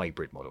is a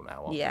hybrid model now,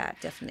 aren't we? Yeah,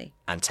 definitely.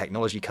 And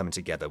technology coming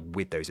together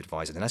with those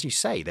advisors. And as you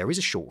say, there is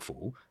a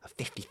shortfall of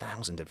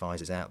 50,000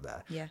 advisors out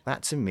there. Yeah.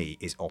 That to me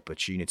is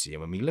opportunity. And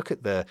when we look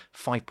at the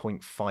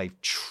 5.5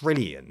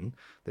 trillion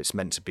that's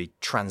meant to be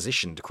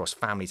transitioned across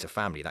family to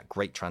family, that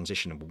great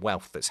transition of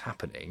wealth that's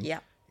happening. Yeah.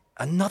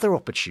 Another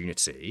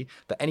opportunity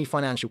that any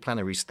financial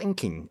planner who's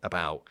thinking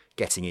about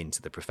getting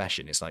into the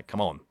profession is like,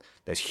 come on,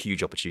 there's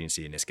huge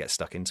opportunity in this, get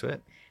stuck into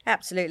it.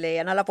 Absolutely.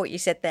 And I love what you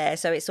said there.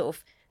 So it's sort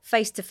of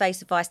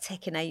face-to-face advice,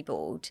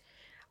 tech-enabled.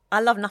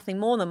 I love nothing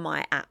more than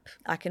my app.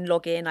 I can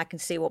log in, I can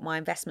see what my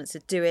investments are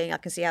doing, I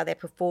can see how they're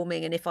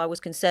performing. And if I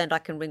was concerned, I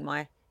can ring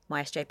my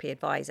my SJP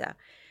advisor.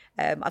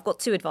 I've got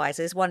 2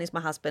 advisors. One is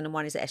my husband and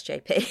one is at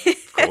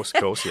SJP. Of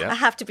course, yeah. I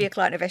have to be a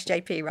client of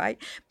SJP,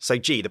 right? So,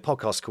 G, the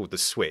podcast's called The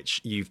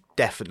Switch. You've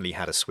definitely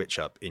had a switch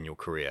up in your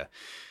career.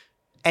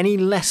 Any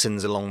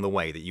lessons along the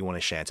way that you want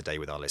to share today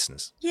with our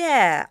listeners?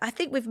 Yeah, I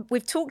think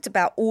we've talked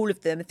about all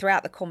of them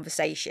throughout the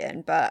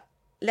conversation, but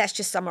let's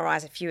just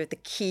summarize a few of the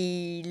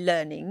key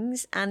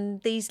learnings.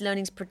 And these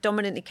learnings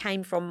predominantly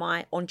came from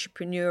my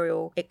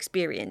entrepreneurial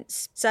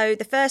experience. So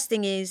the first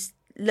thing is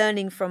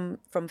learning from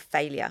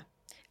failure.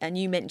 And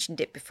you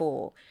mentioned it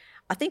before.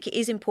 I think it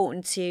is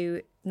important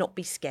to not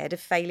be scared of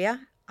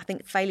failure. I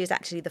think failure is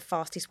actually the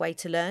fastest way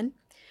to learn.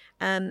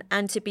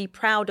 And to be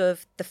proud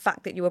of the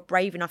fact that you were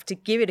brave enough to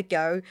give it a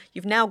go.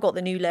 You've now got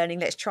the new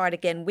learning. Let's try it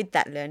again with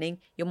that learning.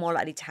 You're more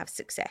likely to have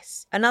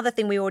success. Another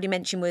thing we already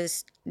mentioned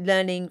was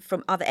learning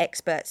from other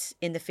experts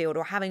in the field,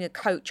 or having a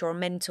coach or a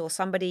mentor,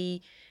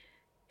 somebody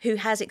who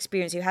has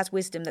experience, who has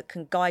wisdom that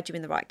can guide you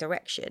in the right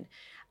direction.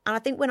 And I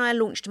think when I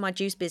launched my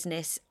juice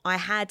business, I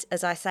had,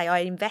 as I say, I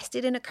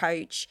invested in a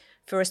coach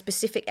for a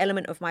specific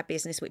element of my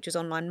business, which was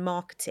online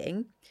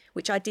marketing,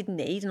 which I did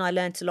need and I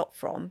learned a lot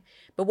from.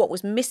 But what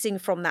was missing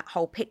from that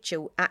whole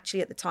picture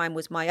actually at the time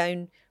was my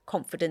own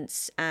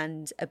confidence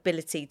and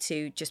ability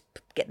to just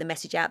get the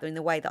message out there in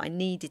the way that I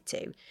needed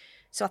to.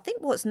 So I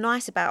think what's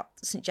nice about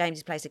St.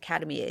 James's Place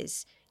Academy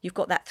is you've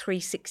got that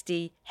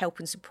 360 help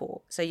and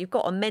support. So you've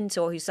got a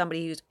mentor who's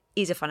somebody who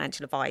is a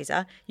financial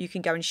advisor. You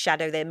can go and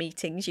shadow their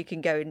meetings. You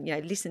can go and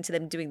listen to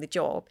them doing the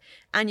job.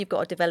 And you've got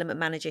a development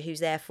manager who's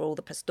there for all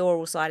the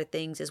pastoral side of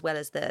things, as well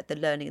as the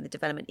learning and the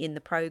development in the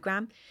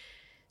programme.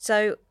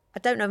 So I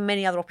don't know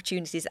many other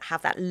opportunities that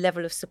have that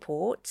level of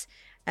support.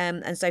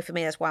 And so for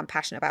me, that's why I'm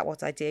passionate about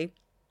what I do.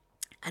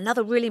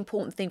 Another really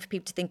important thing for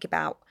people to think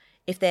about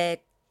if they're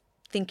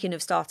thinking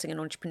of starting an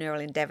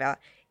entrepreneurial endeavour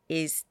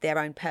is their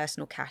own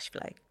personal cash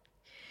flow.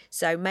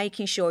 So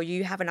making sure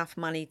you have enough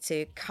money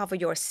to cover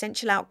your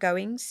essential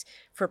outgoings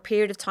for a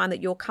period of time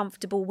that you're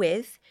comfortable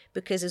with,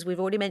 because as we've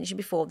already mentioned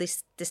before,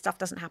 this stuff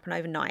doesn't happen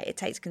overnight. It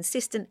takes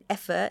consistent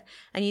effort,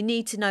 and you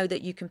need to know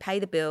that you can pay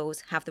the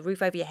bills, have the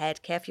roof over your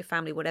head, care for your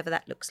family, whatever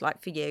that looks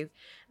like for you,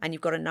 and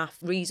you've got enough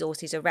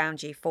resources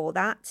around you for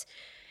that.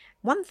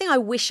 One thing I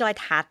wish I'd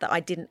had that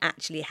I didn't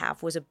actually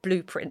have was a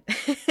blueprint.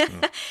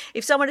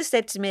 If someone had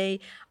said to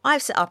me,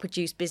 I've set up a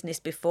juice business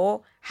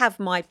before, have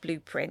my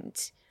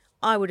blueprint,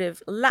 I would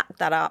have lapped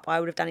that up.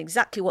 I would have done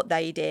exactly what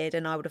they did,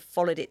 and I would have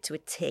followed it to a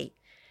T.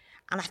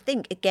 And I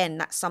think, again,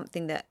 that's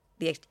something that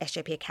the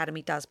SJP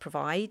Academy does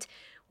provide.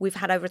 We've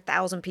had over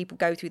 1,000 people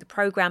go through the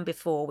programme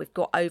before. We've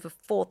got over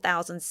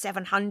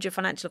 4,700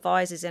 financial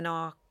advisors in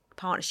our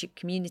partnership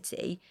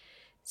community.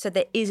 So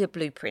there is a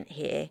blueprint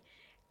here.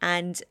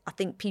 And I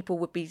think people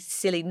would be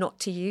silly not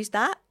to use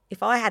that.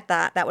 If I had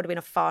that, that would have been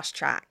a fast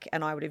track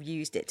and I would have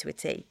used it to a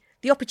T.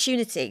 The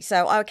opportunity.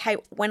 So, okay,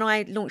 when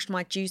I launched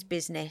my juice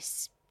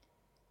business,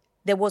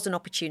 there was an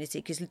opportunity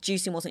because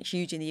juicing wasn't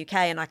huge in the UK,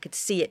 and I could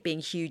see it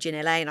being huge in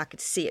LA, and I could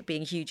see it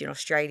being huge in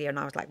Australia. And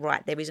I was like,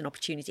 right, there is an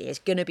opportunity. It's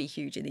going to be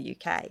huge in the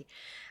UK.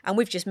 And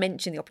we've just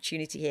mentioned the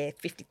opportunity here,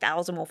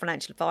 50,000 more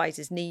financial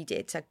advisors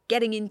needed. So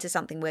getting into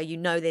something where you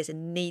know there's a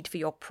need for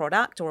your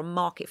product or a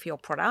market for your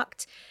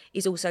product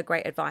is also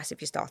great advice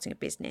if you're starting a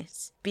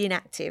business. Being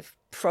active,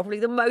 probably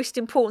the most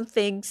important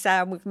thing,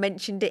 Sam. We've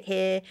mentioned it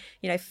here.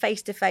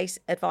 Face-to-face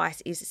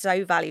advice is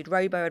so valued.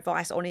 Robo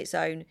advice on its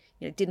own,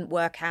 didn't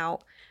work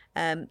out.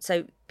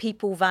 So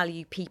people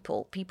value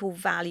people. People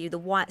value the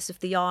whites of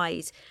the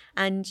eyes.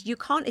 And you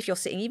can't, if you're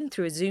sitting even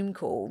through a Zoom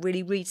call,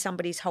 really read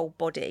somebody's whole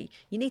body.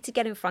 You need to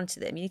get in front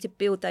of them. You need to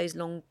build those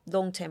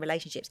long-term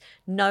relationships.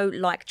 Know,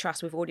 like,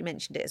 trust. We've already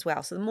mentioned it as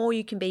well. So the more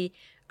you can be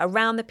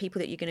around the people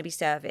that you're going to be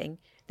serving,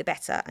 the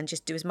better, and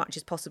just do as much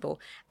as possible.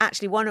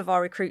 Actually, one of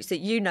our recruits that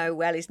you know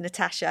well is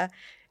Natasha,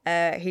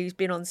 who's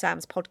been on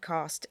Sam's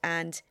podcast.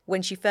 And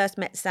when she first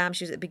met Sam,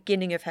 she was at the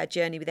beginning of her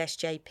journey with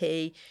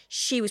SJP.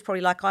 She was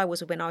probably like I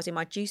was when I was in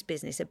my juice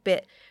business, a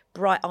bit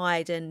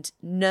bright-eyed and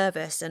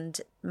nervous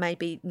and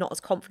maybe not as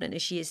confident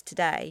as she is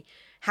today.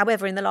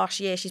 However, in the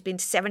last year, she's been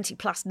to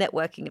 70-plus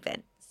networking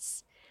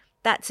events.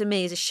 That, to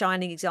me, is a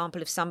shining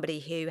example of somebody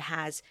who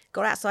has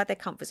got outside their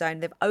comfort zone.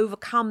 They've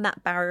overcome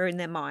that barrier in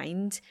their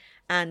mind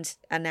and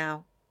are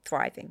now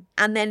thriving.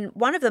 And then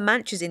one of the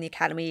mantras in the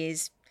Academy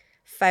is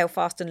fail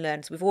fast and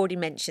learn. So we've already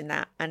mentioned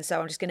that. And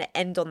so I'm just going to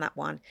end on that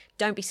one.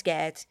 Don't be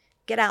scared.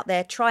 Get out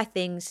there, try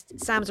things.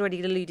 Sam's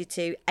already alluded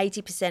to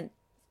 80%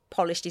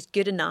 polished is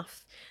good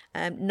enough.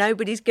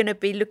 Nobody's going to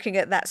be looking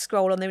at that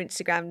scroll on their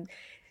Instagram,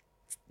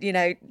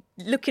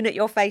 looking at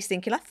your face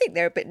thinking, I think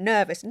they're a bit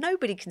nervous.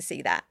 Nobody can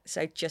see that.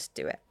 So just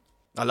do it.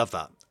 I love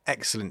that.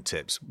 Excellent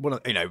tips.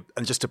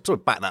 And just to sort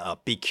of back that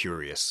up, be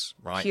curious,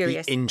 right?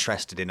 Curious. Be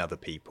interested in other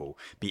people.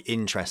 Be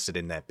interested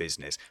in their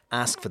business.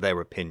 Ask for their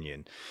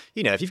opinion.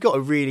 If you've got a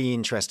really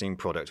interesting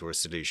product or a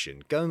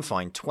solution, go and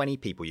find 20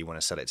 people you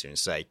want to sell it to and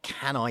say,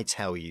 can I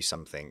tell you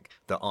something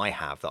that I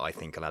have that I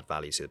think will add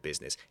value to the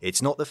business?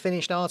 It's not the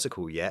finished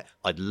article yet.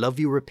 I'd love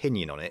your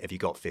opinion on it if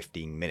you've got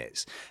 15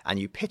 minutes. And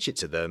you pitch it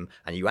to them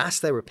and you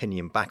ask their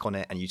opinion back on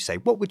it and you say,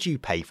 what would you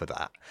pay for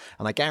that?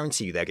 And I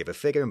guarantee you they'll give a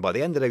figure. And by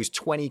the end of those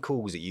 20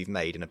 calls that you've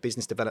made in a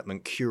business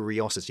development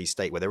curiosity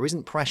state where there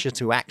isn't pressure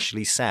to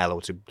actually sell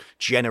or to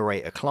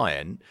generate a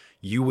client,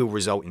 you will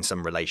result in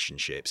some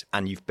relationships.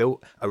 And you've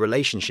built a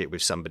relationship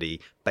with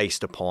somebody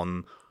based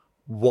upon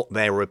what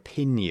their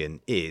opinion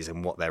is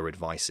and what their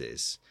advice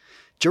is.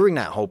 During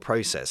that whole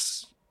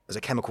process, there's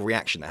a chemical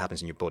reaction that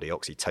happens in your body,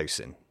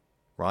 oxytocin,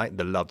 right?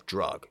 The love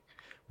drug.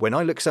 When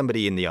I look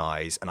somebody in the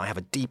eyes and I have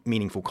a deep,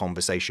 meaningful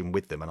conversation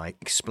with them and I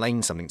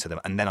explain something to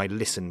them and then I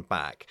listen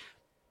back,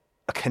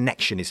 a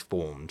connection is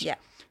formed. Yeah.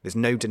 There's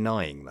no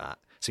denying that.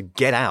 So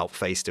get out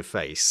face to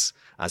face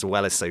as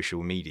well as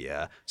social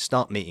media.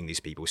 Start meeting these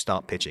people.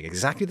 Start pitching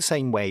exactly the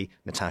same way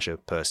Natasha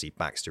Percy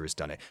Baxter has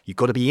done it. You've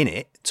got to be in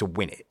it to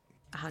win it.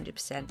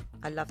 100%.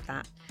 I love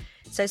that.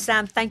 So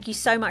Sam, thank you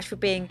so much for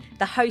being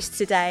the host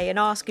today and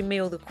asking me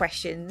all the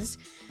questions.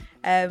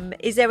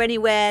 Is there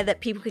anywhere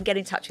that people can get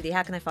in touch with you?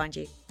 How can they find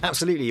you?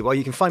 Absolutely. Well,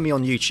 you can find me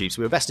on YouTube.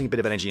 So we're investing a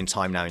bit of energy and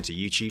time now into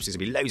YouTube. So there's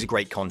going to be loads of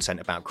great content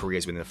about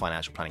careers within the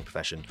financial planning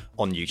profession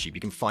on YouTube. You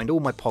can find all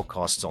my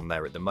podcasts on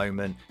there at the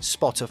moment.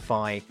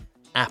 Spotify,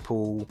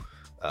 Apple,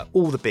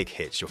 all the big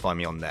hits, you'll find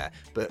me on there.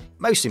 But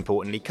most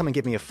importantly, come and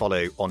give me a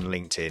follow on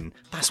LinkedIn.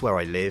 That's where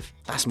I live.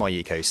 That's my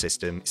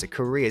ecosystem. It's a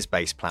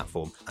careers-based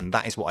platform. And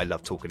that is what I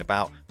love talking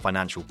about,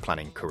 financial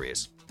planning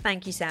careers.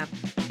 Thank you, Sam.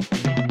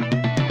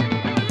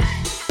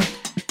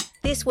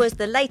 This was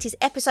the latest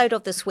episode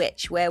of The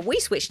Switch, where we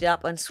switched it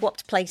up and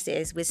swapped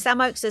places with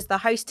Sam Oakes as the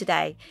host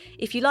today.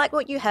 If you like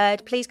what you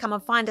heard, please come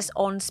and find us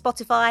on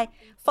Spotify,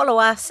 follow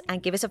us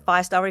and give us a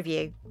 5-star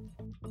review.